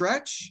the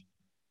stretch,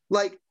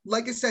 like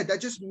I said, that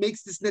just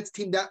makes this Nets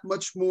team that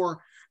much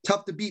more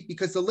tough to beat,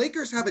 because the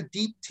Lakers have a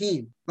deep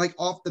team, like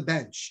off the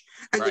bench.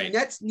 And the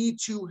Nets need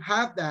to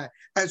have that,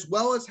 as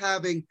well as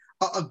having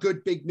a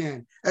good big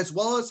man, as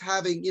well as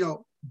having,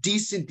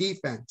 decent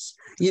defense.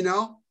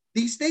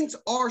 These things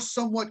are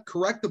somewhat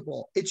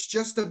correctable. It's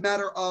just a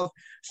matter of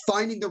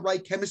finding the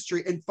right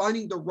chemistry and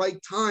finding the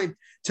right time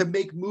to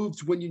make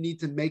moves when you need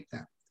to make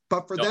them.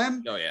 But for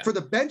for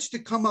the bench to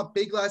come up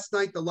big last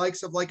night, the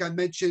likes of, like I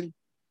mentioned,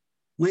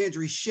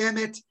 Landry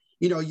Shamet,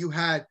 you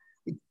had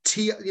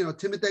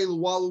Timothé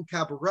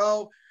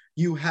Luwawu-Cabarrot,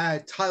 you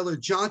had Tyler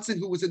Johnson,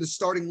 who was in the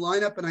starting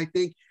lineup and I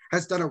think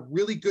has done a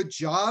really good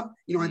job.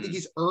 I think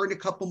he's earned a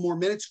couple more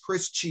minutes.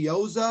 Chris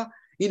Chiozza,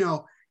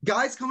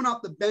 guys coming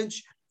off the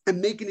bench and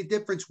making a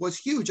difference was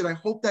huge. And I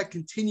hope that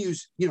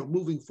continues,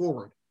 moving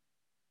forward.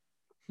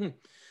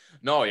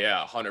 No,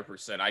 yeah,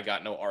 100%. I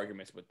got no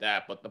arguments with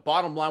that. But the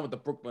bottom line with the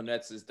Brooklyn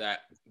Nets is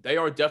that they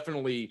are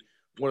definitely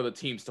one of the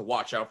teams to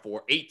watch out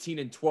for.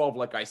 18-12,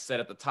 like I said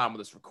at the time of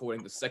this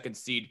recording, the second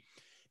seed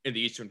in the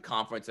Eastern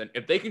Conference. And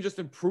if they can just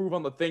improve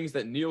on the things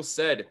that Neil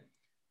said,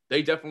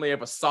 they definitely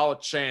have a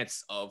solid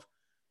chance of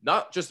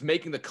not just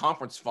making the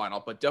conference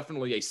final, but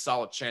definitely a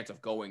solid chance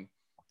of going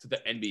to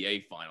the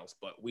NBA finals.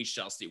 But we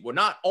shall see. We're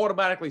not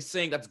automatically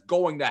saying that's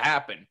going to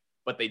happen,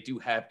 but they do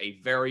have a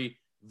very,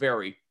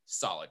 very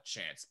solid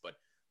chance. But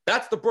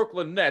that's the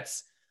Brooklyn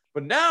Nets.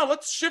 But now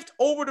let's shift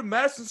over to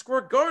Madison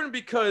Square Garden,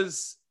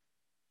 because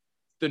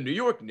the New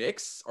York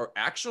Knicks are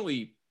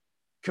actually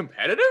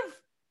competitive.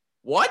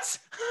 What?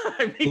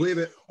 I mean, believe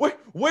it.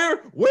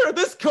 Where did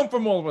this come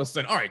from all of a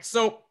sudden? All right,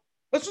 so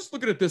let's just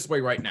look at it this way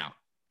right now.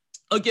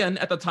 Again,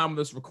 at the time of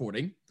this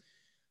recording,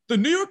 the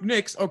New York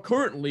Knicks are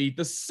currently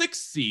the 6th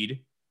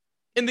seed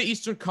in the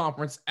Eastern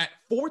Conference at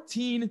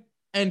 14-15.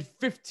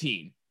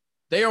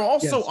 They are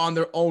also on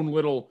their own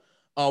little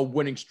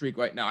winning streak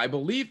right now. I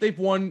believe they've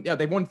won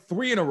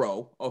 3 in a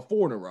row, or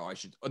 4 in a row.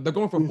 They're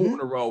going for 4 in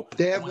a row.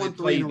 They have won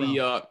 3 in a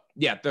row.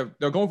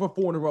 They're going for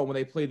 4 in a row when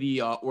they play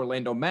the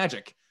Orlando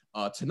Magic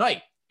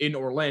tonight in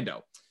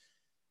Orlando.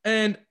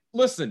 And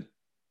listen,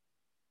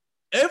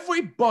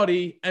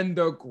 everybody and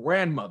their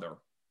grandmother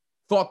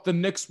thought the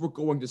Knicks were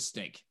going to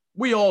stink.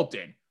 We all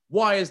did.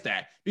 Why is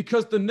that?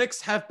 Because the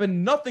Knicks have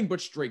been nothing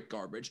but straight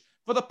garbage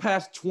for the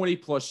past 20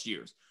 plus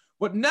years.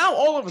 But now,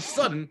 all of a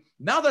sudden,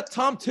 now that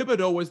Tom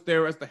Thibodeau is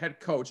there as the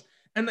head coach,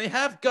 and they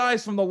have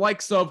guys from the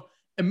likes of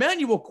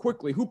Emmanuel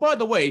Quickley, who, by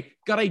the way,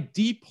 got a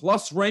D+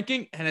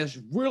 ranking and has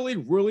really,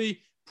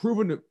 really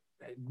proven to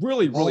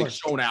really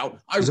shown out.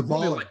 I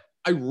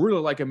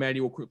really like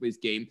Emmanuel Quickley's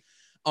game.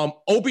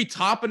 Obi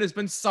Toppin has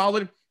been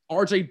solid.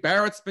 RJ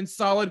Barrett's been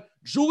solid.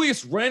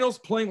 Julius Randle's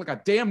playing like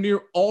a damn near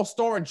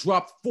all-star and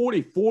dropped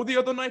 44 the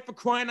other night, for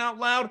crying out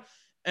loud.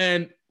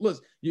 And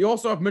listen, you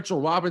also have Mitchell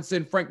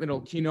Robinson, Franklin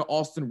Okina,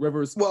 Austin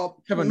Rivers.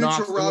 Well, Kevin Mitchell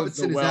Knox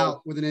Robinson is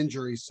out with an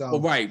injury, so.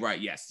 Well, right,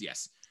 yes.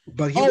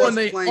 But he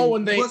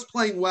was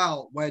playing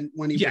well when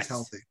he was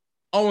healthy.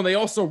 Oh, and they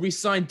also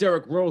re-signed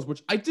Derrick Rose,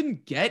 which I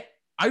didn't get.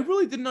 I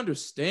really didn't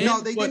understand. No,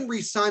 they didn't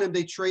re-sign him.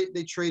 They traded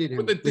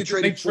him. They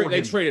traded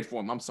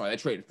for him. I'm sorry, they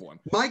traded for him.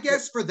 My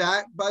guess for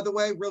that, by the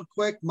way, real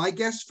quick, my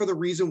guess for the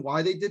reason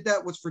why they did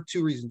that was for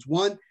 2 reasons.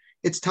 One,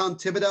 it's Tom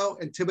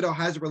Thibodeau, and Thibodeau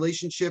has a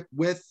relationship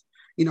with,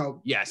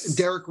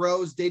 Derrick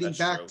Rose dating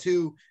back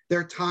to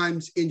their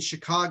times in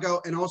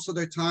Chicago, and also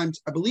their times,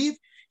 I believe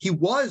He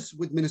was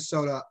with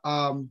Minnesota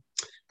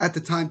at the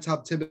time Tom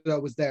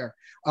Thibodeau was there.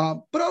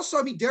 But also,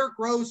 I mean, Derrick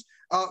Rose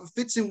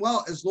fits in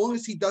well as long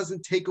as he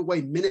doesn't take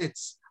away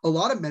a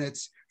lot of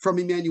minutes from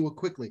Emmanuel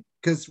Quickley,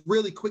 because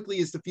really Quickley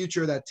is the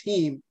future of that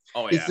team.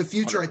 It's the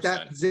future 100%. At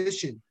that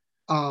position,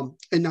 and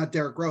not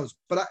Derrick Rose.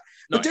 But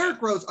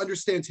Derrick Rose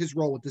understands his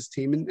role with this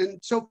team, and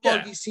so far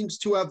he seems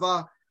to have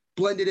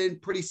blended in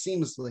pretty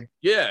seamlessly.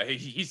 Yeah,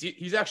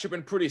 he's actually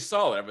been pretty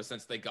solid ever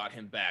since they got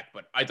him back.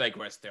 But I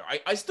digress there.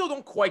 I still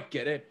don't quite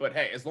get it. But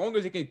hey, as long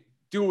as he can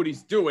do what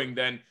he's doing,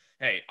 then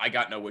hey, I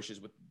got no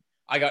issues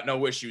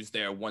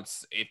there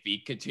if he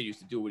continues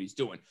to do what he's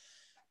doing.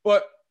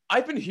 But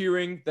I've been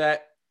hearing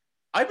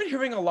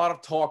a lot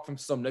of talk from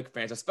some Knicks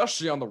fans,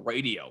 especially on the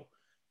radio,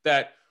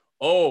 that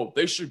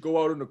they should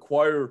go out and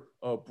acquire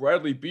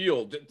Bradley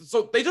Beal.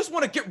 So they just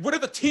want to get rid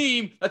of the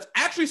team that's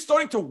actually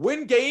starting to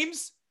win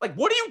games. Like,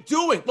 what are you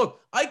doing? Look,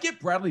 I get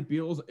Bradley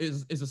Beal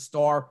is a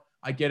star.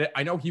 I get it.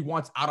 I know he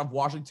wants out of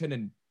Washington,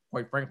 and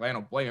quite frankly, I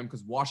don't blame him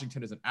because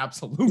Washington is an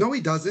absolute. No,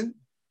 he doesn't.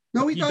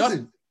 No, he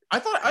doesn't. I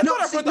thought I heard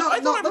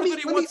that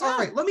he wants out. All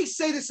right, let me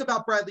say this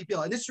about Bradley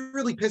Beal, and this is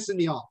really pissing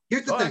me off.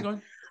 Here's the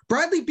thing.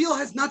 Bradley Beal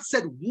has not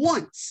said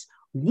once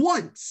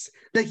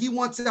that he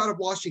wants out of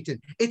Washington.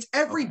 It's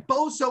every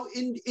bozo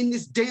in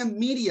this damn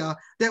media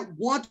that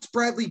wants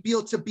Bradley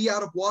Beal to be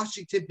out of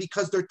Washington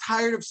because they're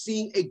tired of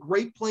seeing a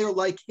great player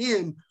like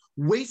him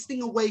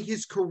wasting away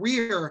his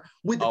career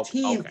with a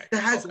team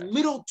that has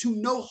little to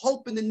no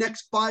hope in the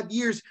next 5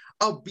 years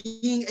of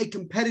being a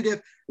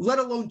competitive, let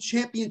alone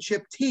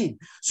championship team.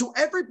 So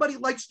everybody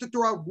likes to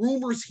throw out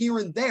rumors here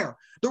and there.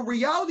 The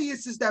reality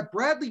is that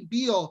Bradley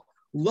Beal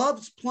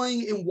loves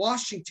playing in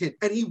Washington,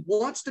 and he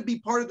wants to be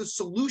part of the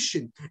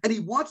solution, and he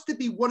wants to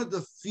be one of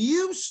the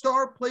few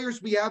star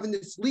players we have in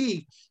this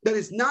league that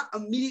is not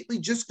immediately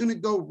just going to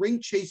go ring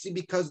chasing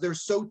because they're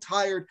so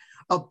tired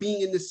of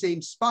being in the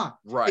same spot.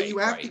 Right. And you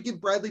have to give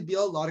Bradley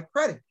Beal a lot of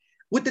credit.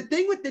 With the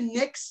thing with the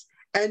Knicks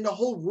and the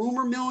whole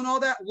rumor mill and all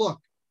that, look,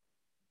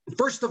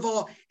 first of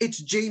all, it's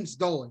James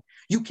Dolan.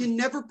 You can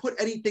never put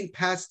anything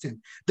past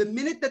him. The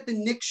minute that the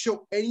Knicks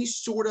show any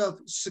sort of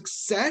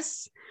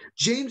success,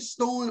 James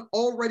Dolan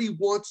already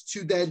wants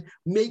to then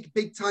make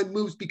big-time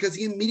moves because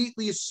he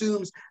immediately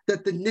assumes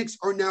that the Knicks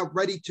are now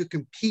ready to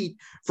compete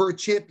for a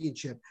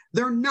championship.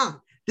 They're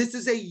not. This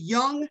is a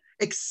young,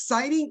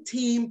 exciting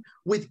team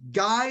with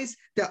guys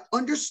that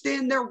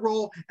understand their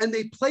role, and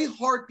they play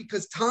hard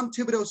because Tom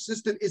Thibodeau's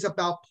system is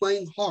about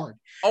playing hard.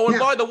 Oh, and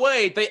by the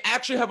way, they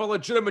actually have a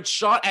legitimate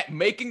shot at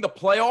making the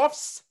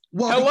playoffs?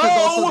 Well,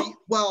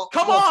 hello.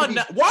 Come on.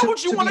 Why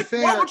would you want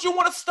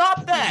to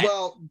stop that?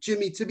 Well,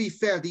 Jimmy, to be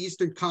fair, the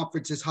Eastern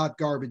Conference is hot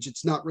garbage.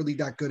 It's not really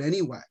that good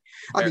anyway.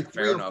 I mean,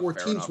 three or four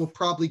teams will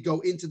probably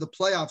go into the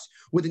playoffs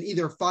with an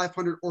either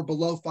 500 or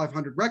below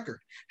 500 record.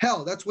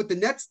 Hell, that's what the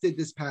Nets did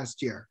this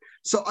past year.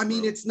 So, I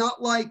mean, it's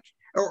not like,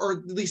 or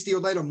at least the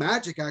Orlando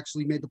Magic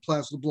actually made the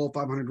playoffs with a below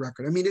 500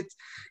 record. I mean, it's,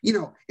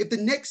 if the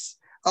Knicks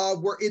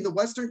were in the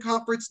Western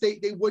Conference, they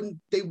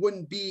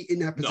wouldn't be in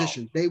that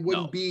position. They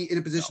wouldn't be in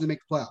a position to make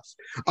the playoffs.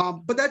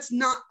 But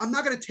I'm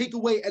not going to take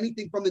away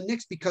anything from the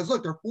Knicks because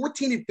look, they're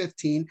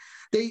 14-15.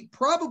 They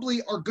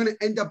probably are going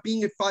to end up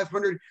being at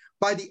 500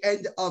 by the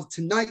end of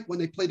tonight when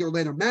they play the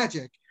Orlando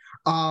Magic.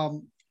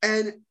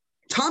 And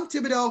Tom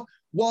Thibodeau,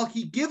 while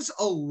he gives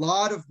a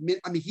lot of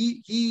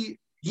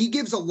he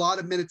gives a lot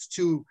of minutes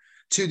to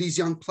these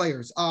young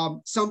players.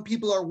 Some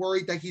people are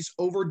worried that he's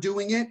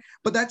overdoing it,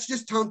 but that's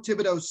just Tom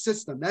Thibodeau's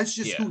system. That's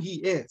just who he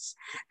is.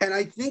 And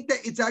I think that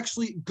it's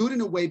actually good in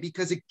a way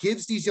because it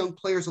gives these young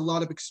players a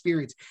lot of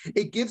experience.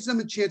 It gives them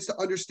a chance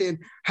to understand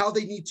how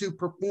they need to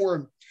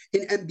perform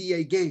in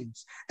NBA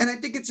games. And I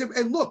think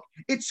and look,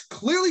 it's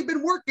clearly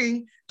been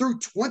working through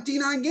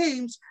 29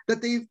 games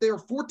that they're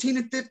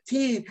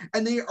 14-15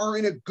 and they are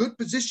in a good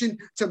position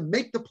to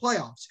make the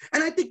playoffs.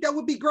 And I think that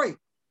would be great.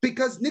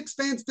 Because Knicks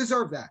fans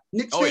deserve that.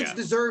 Knicks fans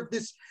deserve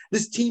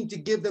this team to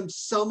give them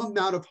some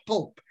amount of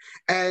hope.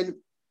 And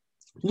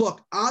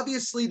look,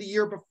 obviously the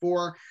year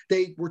before,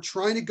 they were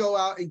trying to go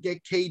out and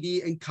get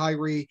KD and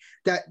Kyrie.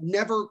 That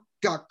never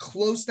got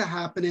close to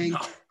happening. No.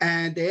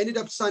 And they ended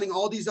up signing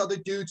all these other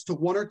dudes to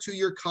 1 or 2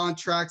 year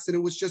contracts. And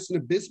it was just an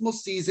abysmal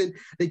season.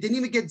 They didn't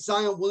even get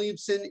Zion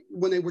Williamson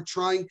when they were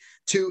trying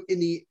to in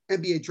the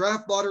NBA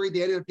draft lottery.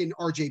 They ended up getting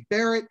RJ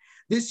Barrett.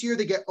 This year,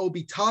 they get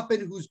Obi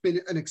Toppin, who's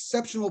been an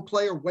exceptional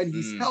player when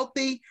he's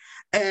healthy.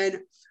 And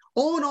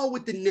all in all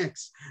with the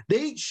Knicks,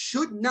 they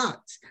should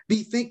not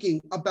be thinking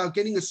about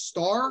getting a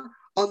star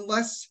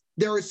unless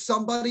there is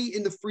somebody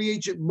in the free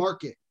agent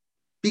market.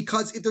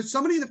 Because if there's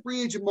somebody in the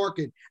free agent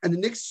market, and the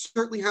Knicks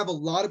certainly have a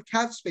lot of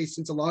cap space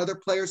since a lot of their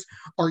players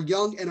are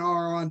young and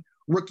are on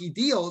rookie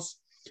deals,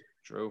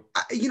 true.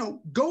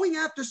 Going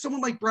after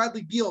someone like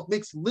Bradley Beal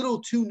makes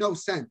little to no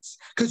sense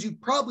because you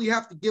probably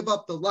have to give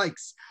up the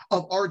likes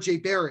of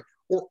RJ Barrett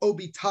or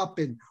Obi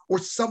Toppin or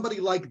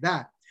somebody like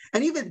that.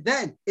 And even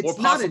then, it's not enough.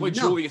 Or possibly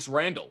Julius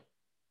Randle.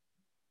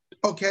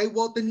 Okay,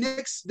 well, the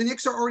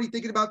Knicks are already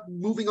thinking about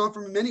moving on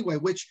from him anyway,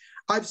 which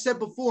I've said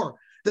before.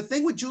 The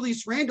thing with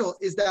Julius Randle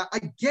is that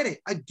I get it.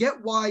 I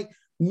get why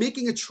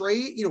making a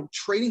trade,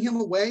 trading him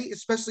away,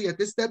 especially at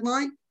this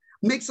deadline,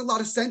 makes a lot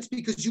of sense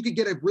because you could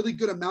get a really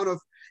good amount of,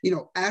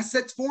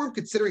 assets for him,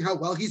 considering how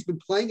well he's been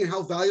playing and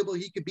how valuable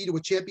he could be to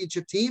a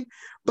championship team.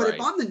 But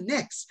if I'm the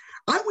Knicks,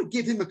 I would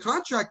give him a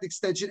contract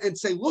extension and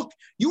say, look,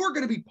 you are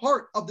going to be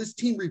part of this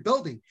team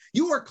rebuilding.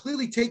 You are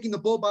clearly taking the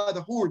bull by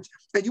the horns,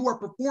 and you are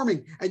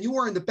performing, and you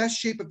are in the best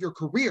shape of your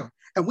career.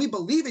 And we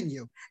believe in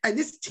you. And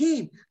this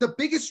team, the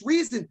biggest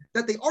reason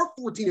that they are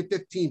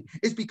 14-15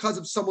 is because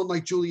of someone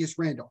like Julius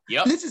Randle.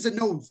 Yep. This is a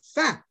known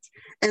fact.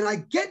 And I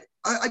get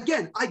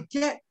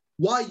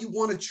why you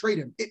want to trade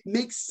him. It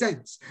makes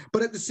sense.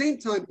 But at the same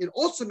time, it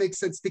also makes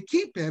sense to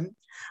keep him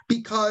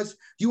because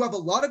you have a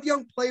lot of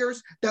young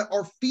players that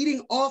are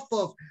feeding off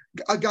of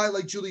a guy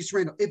like Julius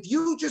Randle. If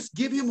you just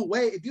give him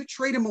away, if you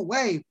trade him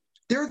away,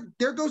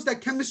 there goes that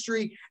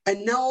chemistry.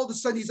 And now all of a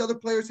sudden these other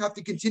players have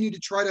to continue to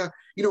try to,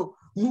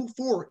 move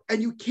forward.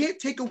 And you can't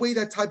take away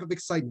that type of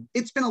excitement.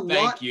 It's been a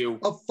lot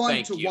of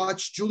fun to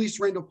watch Julius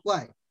Randle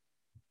play.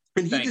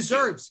 And he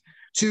deserves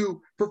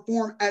to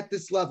perform at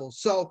this level.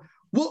 So,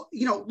 well,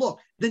 look,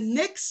 the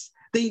Knicks,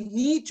 they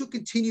need to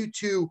continue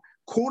to,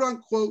 quote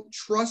unquote,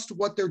 trust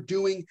what they're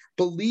doing,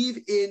 believe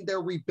in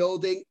their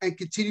rebuilding, and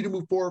continue to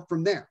move forward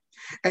from there.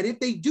 And if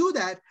they do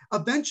that,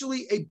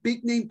 eventually a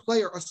big name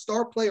player, a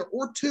star player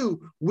or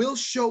two will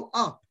show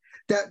up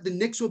that the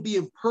Knicks will be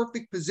in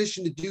perfect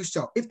position to do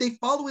so. If they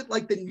follow it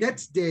like the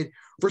Nets did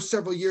for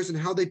several years and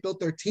how they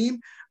built their team,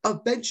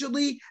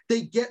 eventually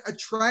they get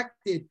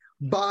attracted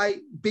by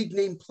big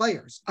name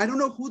players. I don't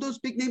know who those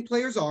big name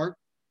players are.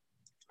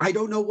 I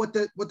don't know what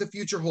the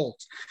future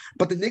holds,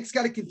 but the Knicks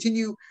got to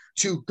continue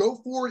to go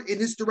forward in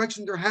this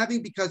direction they're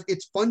having because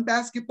it's fun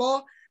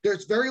basketball.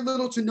 There's very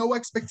little to no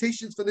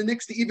expectations for the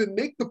Knicks to even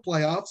make the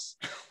playoffs,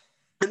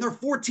 and they're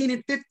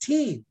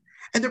 14-15,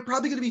 and they're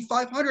probably going to be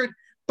 500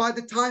 by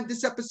the time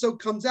this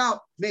episode comes out,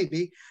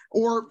 maybe,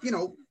 or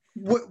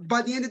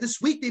by the end of this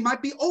week they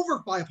might be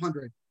over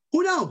 500.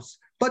 Who knows?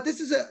 But this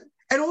is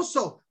and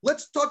also,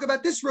 let's talk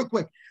about this real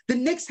quick. The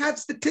Knicks have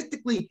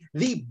statistically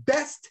the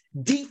best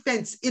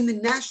defense in the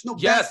National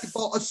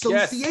Basketball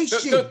Association.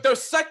 Yes.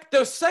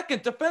 They're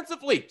second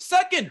defensively.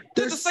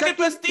 They're the second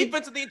best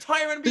defense in the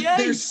entire NBA.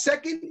 They're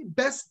second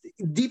best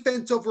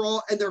defense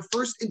overall, and they're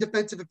first in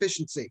defensive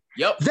efficiency.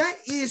 Yep. That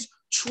is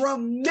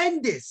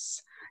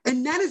tremendous.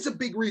 And that is a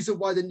big reason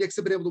why the Knicks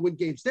have been able to win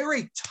games. They're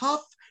a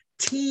tough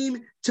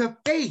team to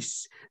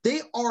face. They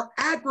are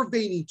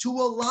aggravating to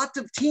a lot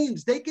of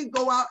teams. They can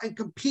go out and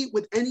compete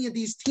with any of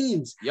these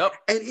teams. Yep.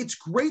 And it's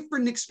great for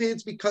Knicks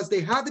fans because they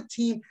have a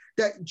team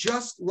that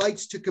just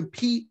likes to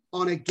compete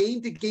on a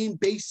game-to-game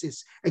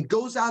basis and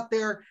goes out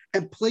there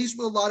and plays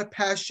with a lot of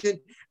passion,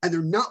 and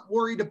they're not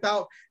worried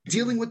about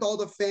dealing with all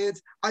the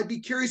fans. I'd be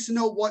curious to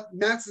know what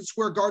Madison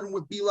Square Garden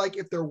would be like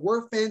if there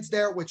were fans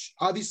there, which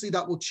obviously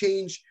that will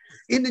change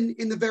in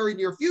the very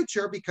near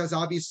future because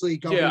obviously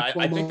Governor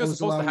Cuomo I think they're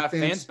supposed to have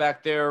fans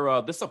back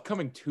there this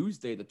upcoming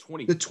Tuesday, the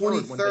 23rd. The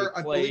 23rd,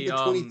 I believe the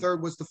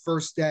 23rd was the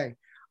first day.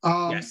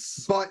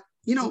 Yes. But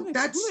who do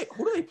they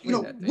play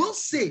that day? We'll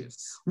see.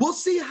 We'll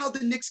see how the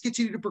Knicks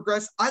continue to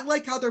progress. I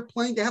like how they're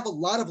playing. They have a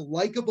lot of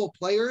likable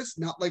players,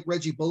 not like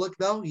Reggie Bullock,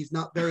 though. He's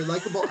not very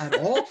likable at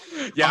all.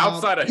 Yeah,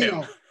 outside of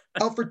him.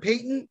 Alfred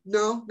Payton,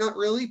 no, not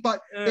really.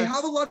 But they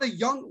have a lot of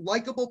young,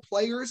 likable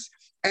players.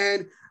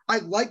 And I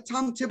like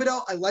Tom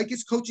Thibodeau. I like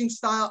his coaching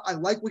style. I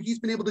like what he's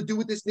been able to do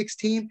with this Knicks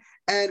team.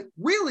 And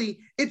really,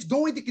 it's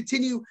going to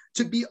continue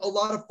to be a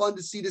lot of fun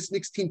to see this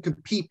Knicks team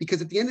compete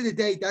because at the end of the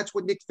day, that's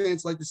what Knicks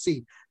fans like to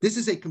see. This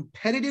is a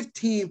competitive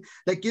team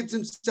that gives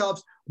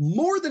themselves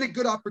more than a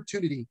good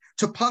opportunity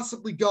to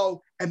possibly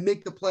go and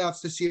make the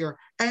playoffs this year.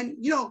 And,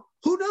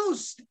 who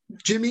knows,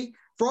 Jimmy?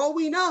 For all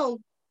we know,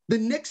 the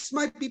Knicks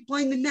might be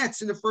playing the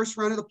Nets in the first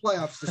round of the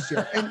playoffs this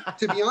year. And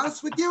to be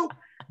honest with you,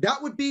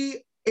 that would be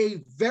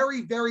a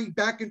very, very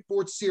back and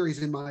forth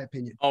series, in my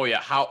opinion. Oh yeah,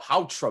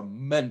 how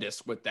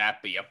tremendous would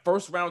that be? A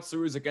first round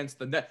series against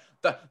the Nets.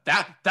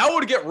 That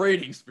would get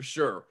ratings for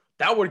sure.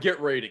 That would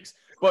get ratings.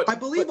 But I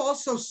believe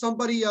also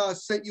somebody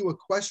sent you a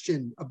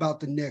question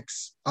about the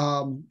Knicks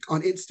on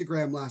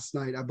Instagram last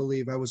night. I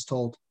believe I was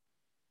told.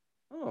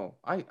 Oh,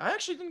 I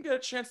actually didn't get a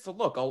chance to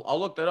look. I'll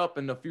look that up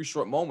in a few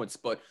short moments.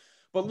 But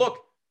look,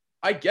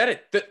 I get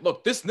it.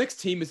 Look, this Knicks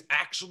team is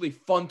actually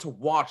fun to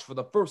watch for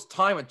the first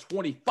time in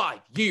 25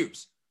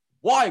 years.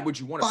 Why would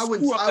you want to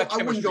screw up that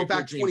chemistry? I wouldn't go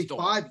back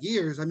 25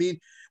 years. I mean,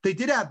 they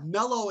did have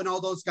Melo and all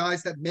those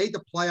guys that made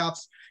the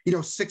playoffs,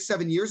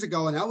 6-7 years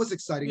ago, and that was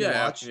exciting to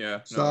watch.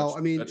 Yeah. So,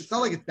 it's not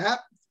like it's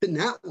been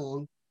that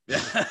long.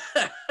 Yeah.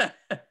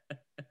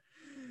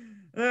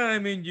 I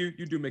mean, you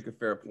do make a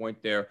fair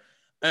point there.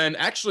 And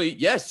actually,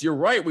 yes, you're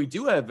right. We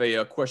do have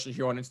a question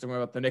here on Instagram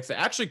about the Knicks. It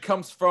actually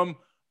comes from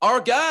our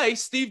guy,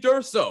 Steve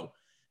Durso.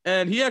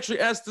 And he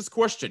actually asked this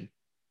question.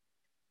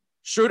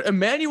 Should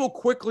Emmanuel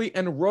Quickley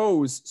and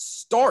Rose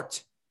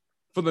start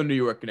for the New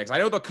York Knicks? I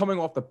know they're coming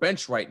off the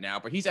bench right now,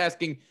 but he's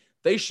asking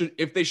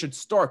if they should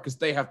start because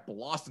they have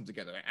blossomed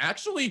together.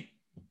 Actually,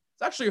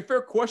 it's actually a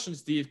fair question,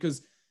 Steve,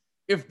 because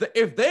if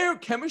their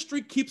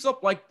chemistry keeps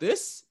up like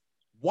this,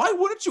 why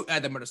wouldn't you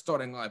add them in a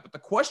starting line? But the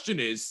question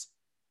is,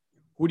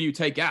 who do you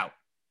take out?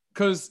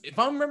 Because if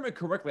I'm remembering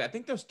correctly, I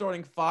think their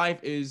starting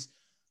 5 is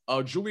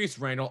Julius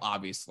Randle,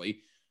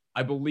 obviously.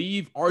 I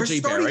believe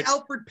R.J. Barrett.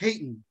 Alfred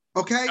Payton.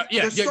 Okay.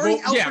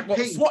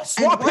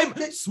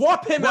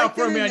 Swap him out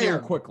for Emmanuel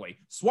quickly.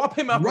 Swap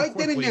him out right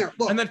quickly. Then and there.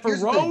 Look, and then for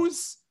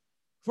Rose,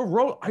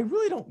 I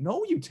really don't know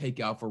who you take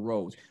out for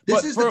Rose.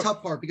 This is the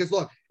tough part because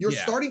look, your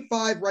starting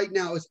 5 right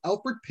now is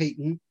Alfred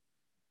Payton.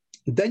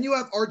 Then you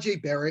have R.J.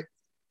 Barrett.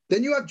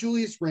 Then you have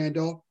Julius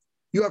Randle.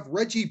 You have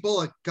Reggie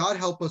Bullock. God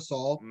help us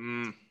all.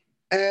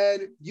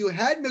 And you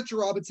had Mitchell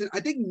Robinson. I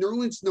think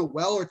Nerlens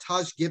Noel or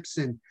Taj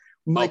Gibson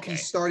might be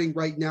starting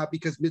right now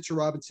because Mitchell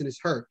Robinson is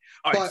hurt.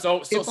 All right,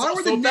 so if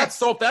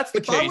that's the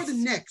case, I were the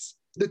Knicks,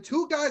 the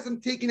 2 guys I'm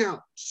taking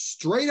out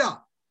straight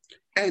up,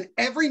 and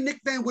every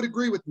Knick fan would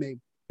agree with me,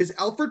 is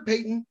Alfred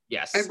Payton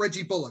and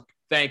Reggie Bullock.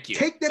 Thank you.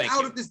 Take them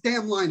out of this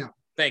damn lineup.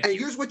 And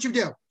here's what you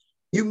do.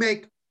 You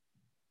make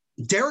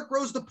Derrick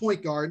Rose the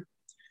point guard,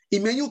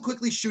 Emmanuel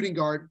Quickley shooting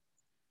guard,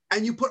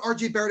 and you put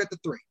R.J. Barrett at the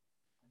 3.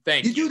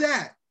 You do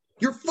that.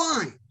 You're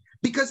fine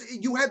because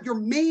you have your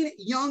main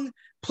young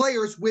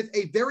players with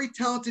a very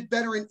talented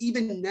veteran,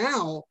 even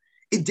now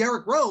in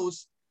Derrick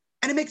Rose,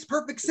 and it makes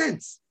perfect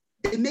sense.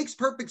 It makes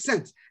perfect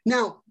sense.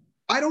 Now,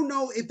 I don't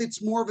know if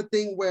it's more of a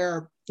thing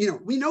where,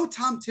 we know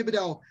Tom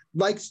Thibodeau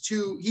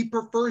he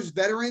prefers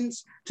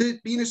veterans to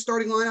be in a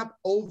starting lineup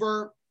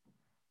over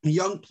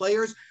young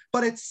players.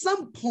 But at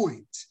some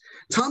point,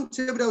 Tom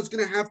Thibodeau is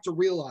going to have to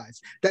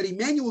realize that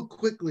Emmanuel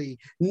Quickley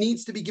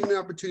needs to be given an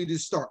opportunity to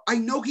start. I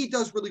know he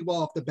does really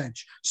well off the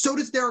bench. So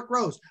does Derrick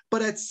Rose.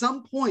 But at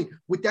some point,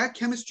 with that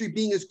chemistry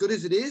being as good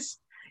as it is,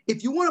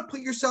 if you want to put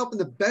yourself in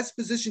the best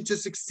position to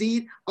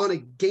succeed on a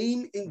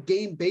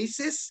game-in-game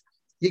basis,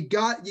 you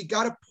got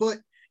to put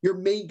your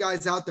main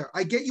guys out there.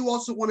 I get you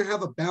also want to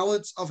have a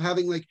balance of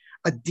having like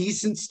a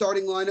decent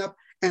starting lineup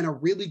and a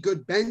really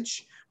good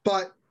bench.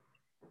 But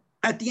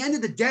at the end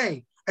of the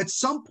day, at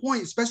some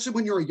point, especially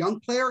when you're a young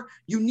player,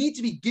 you need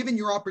to be given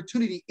your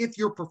opportunity if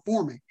you're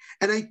performing.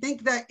 And I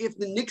think that if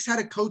the Knicks had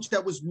a coach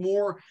that was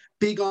more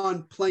big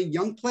on playing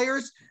young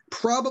players,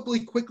 probably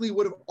Quickley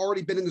would have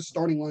already been in the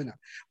starting lineup.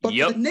 But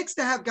for the Knicks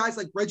to have guys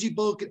like Reggie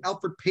Bullock and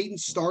Alfred Payton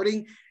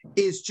starting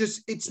is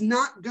just, it's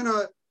not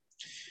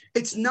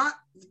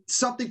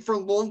something for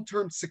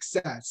long-term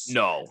success.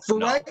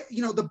 Right,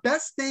 the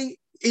best thing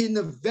in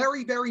the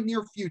very, very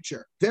near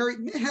future,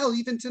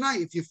 even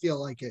tonight, if you feel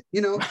like it,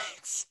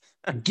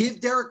 give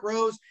Derrick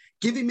Rose,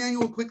 give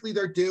Emmanuel Quickley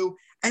their due,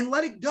 and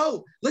let it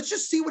go. Let's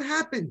just see what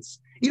happens.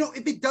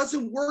 If it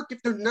doesn't work,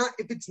 if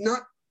it's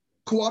not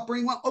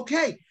cooperating well,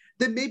 okay,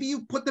 then maybe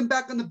you put them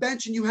back on the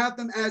bench and you have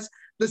them as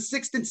the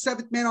 6th and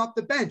 7th man off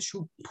the bench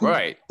who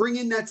bring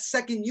in that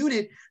second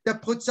unit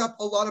that puts up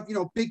a lot of,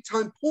 big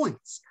time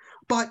points.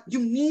 But you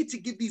need to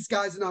give these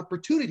guys an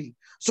opportunity.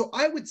 So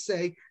I would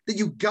say that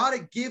you got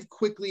to give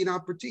Quickley an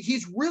opportunity.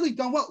 He's really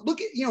done well. Look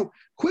at,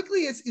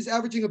 Quickley is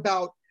averaging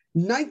about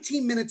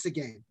 19 minutes a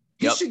game.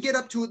 He should get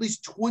up to at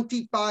least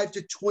 25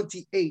 to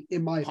 28,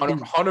 in my opinion.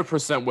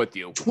 100% with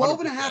you. 12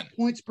 and a half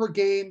points per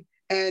game.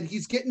 And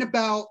he's getting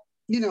about,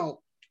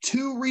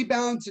 2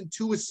 rebounds and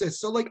 2 assists.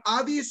 So,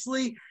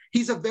 obviously,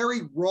 he's a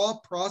very raw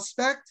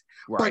prospect,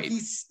 but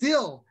he's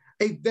still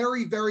a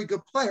very, very good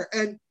player.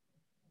 And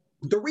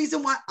the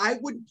reason why I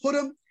wouldn't put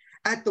him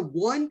at the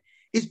 1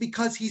 is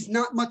because he's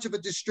not much of a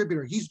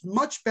distributor. He's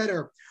much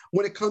better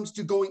when it comes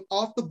to going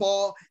off the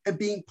ball and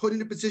being put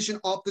in a position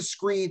off the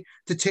screen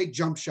to take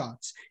jump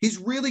shots. He's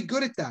really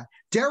good at that.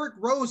 Derrick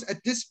Rose,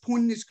 at this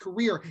point in his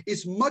career,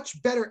 is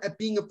much better at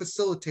being a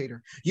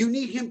facilitator. You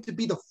need him to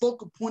be the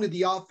focal point of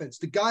the offense,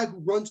 the guy who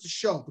runs the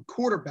show, the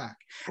quarterback.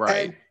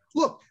 And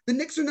look, the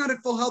Knicks are not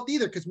at full health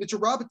either because Mitchell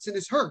Robinson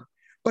is hurt.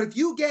 But if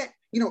you get,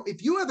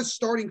 if you have a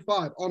starting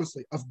 5,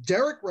 honestly, of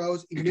Derrick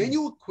Rose,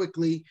 Emmanuel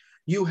Quickley,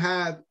 you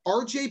have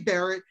R.J.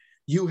 Barrett,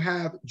 you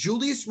have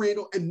Julius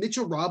Randle, and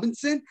Mitchell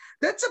Robinson,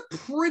 that's a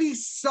pretty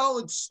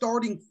solid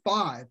starting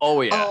 5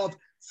 of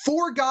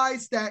 4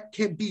 guys that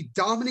can be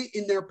dominant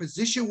in their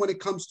position when it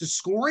comes to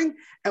scoring,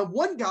 and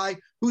 1 guy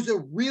who's a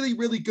really,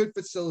 really good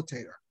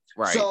facilitator.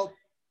 So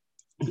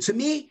to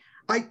me,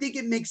 I think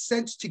it makes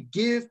sense to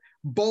give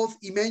both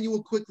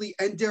Emmanuel Quickley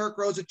and Derrick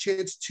Rose a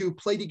chance to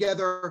play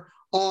together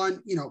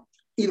on,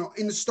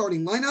 in the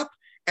starting lineup.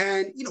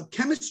 And,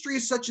 chemistry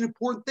is such an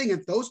important thing.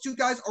 If those 2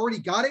 guys already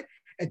got it,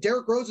 and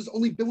Derrick Rose has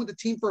only been with the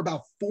team for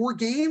about 4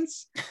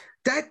 games,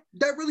 that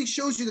really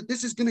shows you that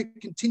this is going to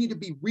continue to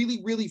be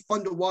really, really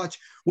fun to watch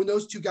when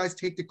those 2 guys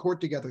take the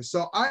court together.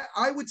 So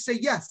I would say,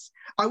 yes,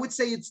 I would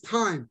say it's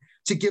time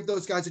to give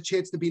those guys a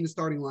chance to be in the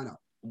starting lineup.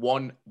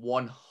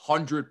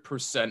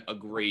 100%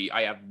 agree.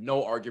 I have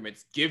no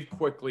arguments. Give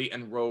Quickley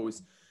and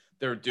Rose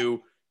their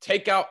due.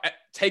 Take out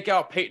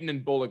Peyton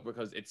and Bullock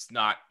because it's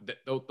not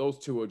those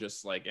 2 are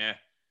just like,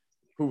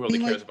 who really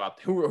cares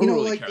about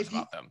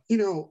them?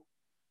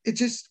 It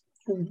just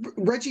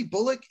Reggie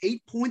Bullock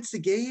 8 points a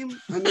game.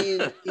 I mean,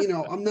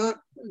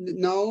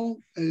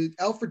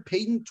 Alfred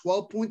Payton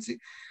 12 points.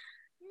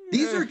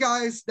 These are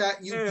guys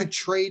that you could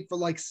trade for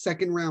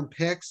 2nd round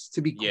picks,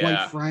 to be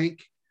quite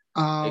frank.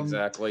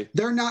 Exactly.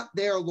 They're not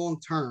there long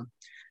term.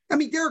 I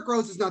mean, Derrick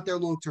Rose is not there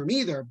long term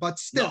either, but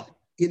still,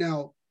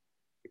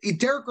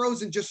 Derrick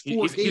Rose in just 4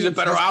 games. He's a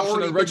better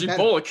option than Reggie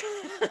Bullock.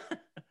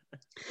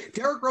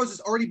 Derrick Rose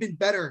has already been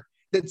better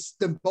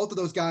than both of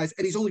those guys,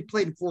 and he's only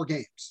played in 4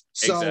 games.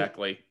 So,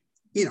 exactly.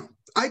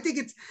 I think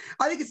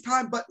it's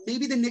time, but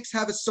maybe the Knicks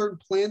have a certain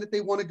plan that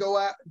they want to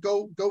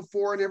go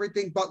for and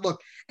everything. But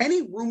look,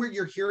 any rumor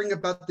you're hearing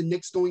about the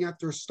Knicks going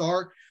after a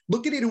star,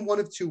 look at it in one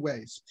of 2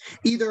 ways.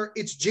 Either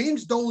it's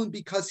James Dolan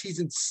because he's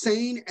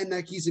insane and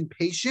that he's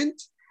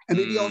impatient, and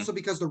maybe also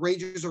because the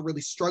Rangers are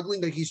really struggling,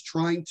 that he's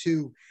trying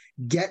to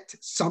get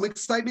some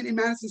excitement in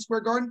Madison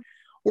Square Garden.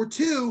 Or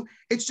 2,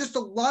 it's just a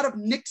lot of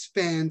Knicks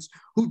fans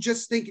who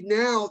just think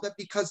now that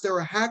because they're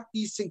a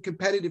half-decent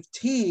competitive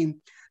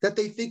team, that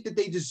they think that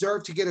they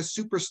deserve to get a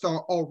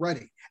superstar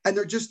already. And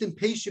they're just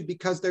impatient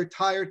because they're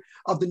tired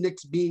of the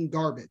Knicks being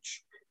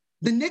garbage.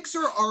 The Knicks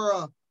are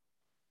a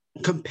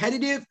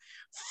competitive,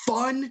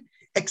 fun,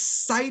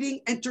 exciting,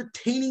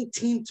 entertaining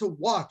team to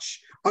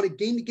watch on a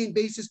game-to-game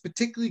basis,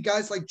 particularly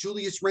guys like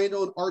Julius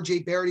Randle and R.J.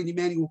 Barrett and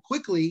Emmanuel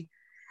Quickley.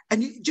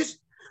 And you just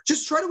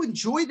try to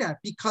enjoy that,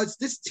 because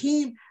this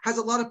team has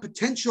a lot of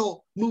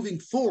potential moving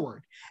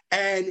forward.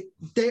 And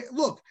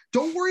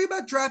don't worry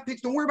about draft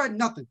picks. Don't worry about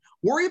nothing.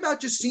 Worry about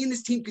just seeing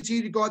this team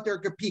continue to go out there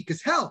and compete,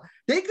 because hell,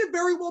 they could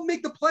very well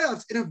make the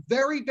playoffs in a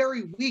very,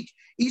 very weak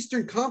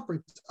Eastern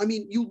Conference. I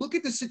mean, you look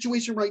at the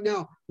situation right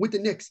now with the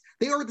Knicks.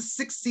 They are the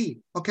 6th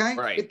seed, okay?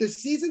 Right. If the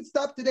season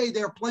stopped today,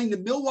 they are playing the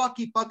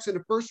Milwaukee Bucks in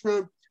the first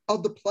round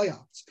of the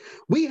playoffs.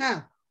 We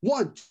have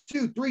 1,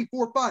 2, 3,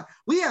 4, 5.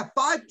 We have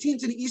 5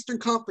 teams in the Eastern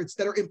Conference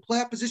that are in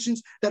playoff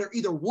positions that are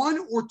either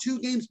 1 or 2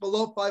 games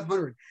below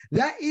 500.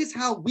 That is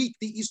how weak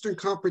the Eastern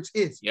Conference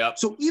is. Yep.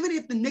 So even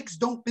if the Knicks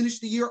don't finish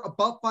the year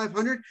above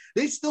 500,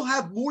 they still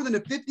have more than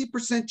a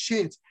 50%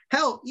 chance.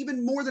 Hell,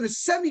 even more than a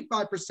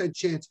 75%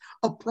 chance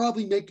of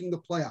probably making the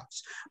playoffs.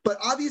 But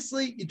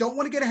obviously, you don't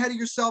want to get ahead of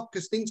yourself,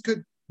 because things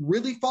could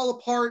really fall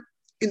apart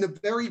in the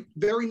very,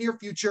 very near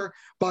future.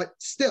 But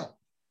still,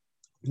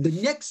 the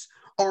Knicks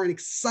are an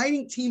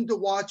exciting team to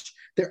watch.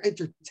 They're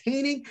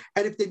entertaining.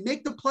 And if they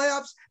make the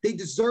playoffs, they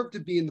deserve to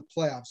be in the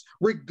playoffs,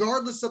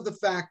 regardless of the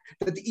fact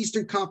that the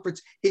Eastern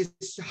Conference is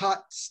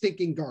hot,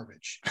 stinking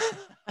garbage.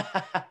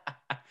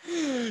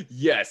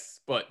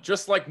 Yes, but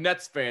just like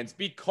Nets fans,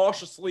 be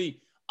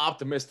cautiously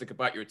optimistic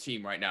about your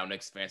team right now,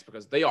 Knicks fans,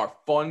 because they are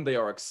fun. They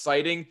are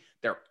exciting.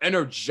 They're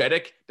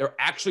energetic. They're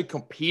actually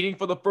competing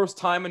for the first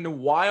time in a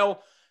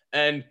while.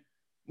 And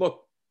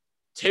look,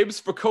 Tibbs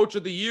for Coach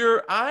of the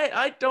Year.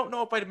 I don't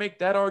know if I'd make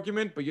that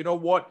argument, but you know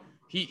what?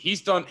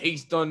 He's done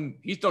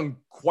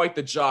quite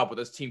the job with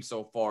his team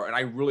so far, and I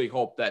really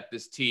hope that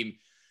this team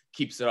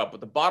keeps it up. But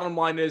the bottom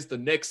line is the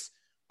Knicks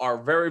are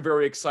very,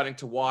 very exciting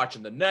to watch,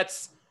 and the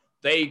Nets,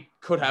 they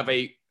could have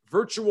a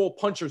virtual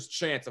puncher's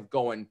chance of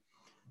going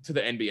to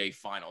the NBA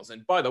Finals.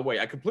 And by the way,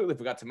 I completely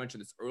forgot to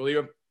mention this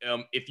earlier.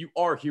 If you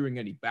are hearing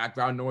any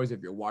background noise, if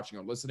you're watching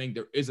or listening,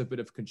 there is a bit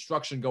of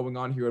construction going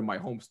on here in my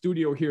home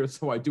studio here,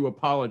 so I do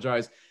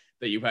apologize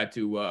that you had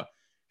to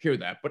hear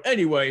that. But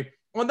anyway,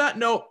 on that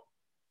note,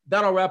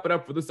 that'll wrap it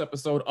up for this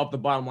episode of the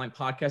Bottom Line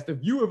Podcast. If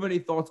you have any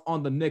thoughts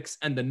on the Knicks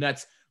and the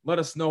Nets, let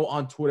us know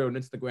on Twitter and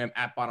Instagram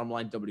at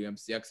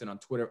BottomLineWMCX, and on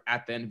Twitter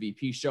at The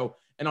MVP Show,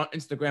 and on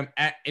Instagram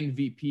at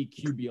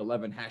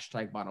NVPQB11,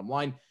 hashtag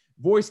BottomLine.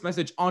 Voice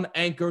message on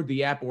Anchor,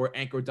 the app, or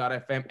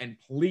Anchor.fm. And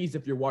please,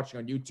 if you're watching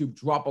on YouTube,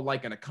 drop a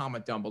like and a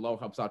comment down below. It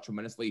helps out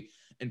tremendously.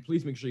 And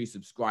please make sure you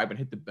subscribe and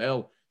hit the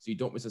bell so you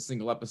don't miss a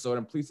single episode.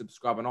 And please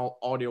subscribe on all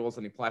audio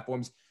listening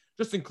platforms.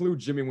 Just include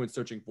Jimmy when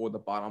searching for the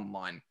Bottom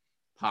Line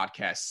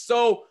Podcast.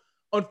 So,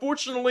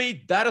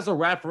 unfortunately, that is a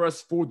wrap for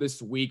us for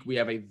this week. We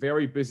have a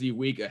very busy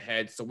week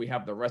ahead, so we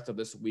have the rest of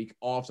this week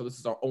off. So this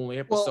is our only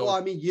episode. Well, I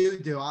mean, you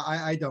do.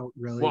 I don't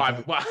really.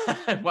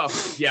 Well,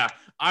 yeah,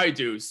 I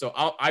do. So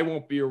I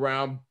won't be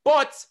around.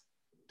 But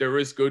there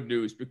is good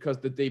news, because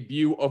the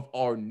debut of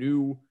our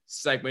new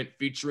segment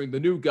featuring the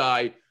new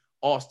guy,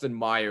 Austin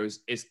Myers,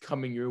 is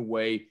coming your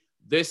way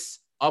this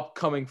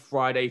upcoming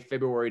Friday,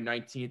 February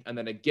 19th, and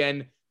then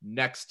again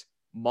next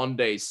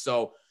Monday.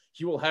 So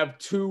he will have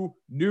 2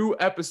 new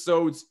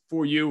episodes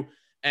for you.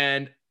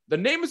 And the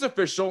name is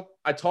official.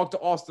 I talked to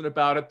Austin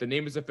about it. The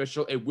name is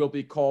official. It will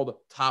be called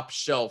Top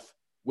Shelf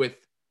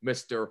with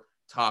Mr.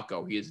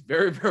 Taco. He is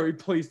very, very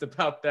pleased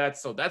about that.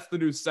 So that's the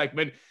new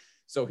segment.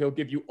 So he'll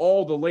give you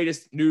all the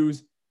latest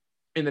news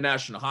in the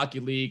National Hockey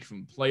League,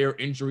 from player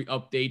injury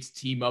updates,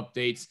 team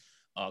updates,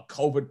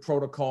 COVID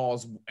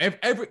protocols,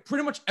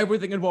 pretty much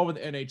everything involved with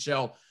the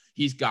NHL,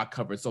 he's got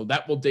covered. So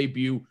that will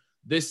debut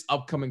this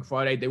upcoming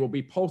Friday. They will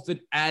be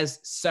posted as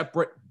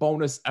separate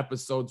bonus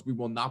episodes. We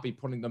will not be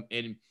putting them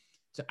in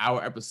to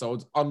our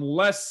episodes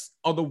unless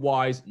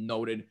otherwise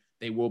noted.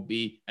 They will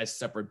be as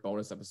separate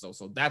bonus episodes.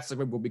 So that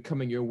segment will be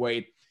coming your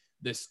way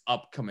this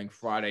upcoming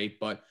Friday.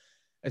 But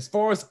as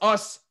far as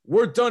us,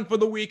 we're done for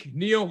the week.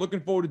 Neil, looking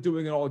forward to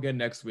doing it all again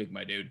next week,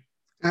 my dude.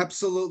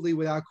 Absolutely,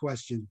 without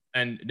question.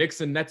 And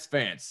Knicks and Nets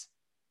fans,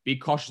 be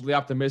cautiously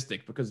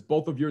optimistic, because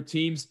both of your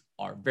teams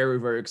are very,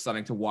 very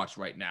exciting to watch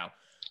right now.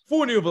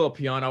 For Neil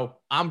Villapiano,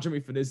 I'm Jimmy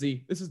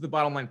Finizzi. This is the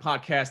Bottom Line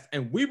Podcast,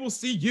 and we will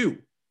see you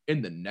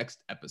in the next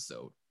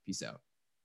episode. Peace out.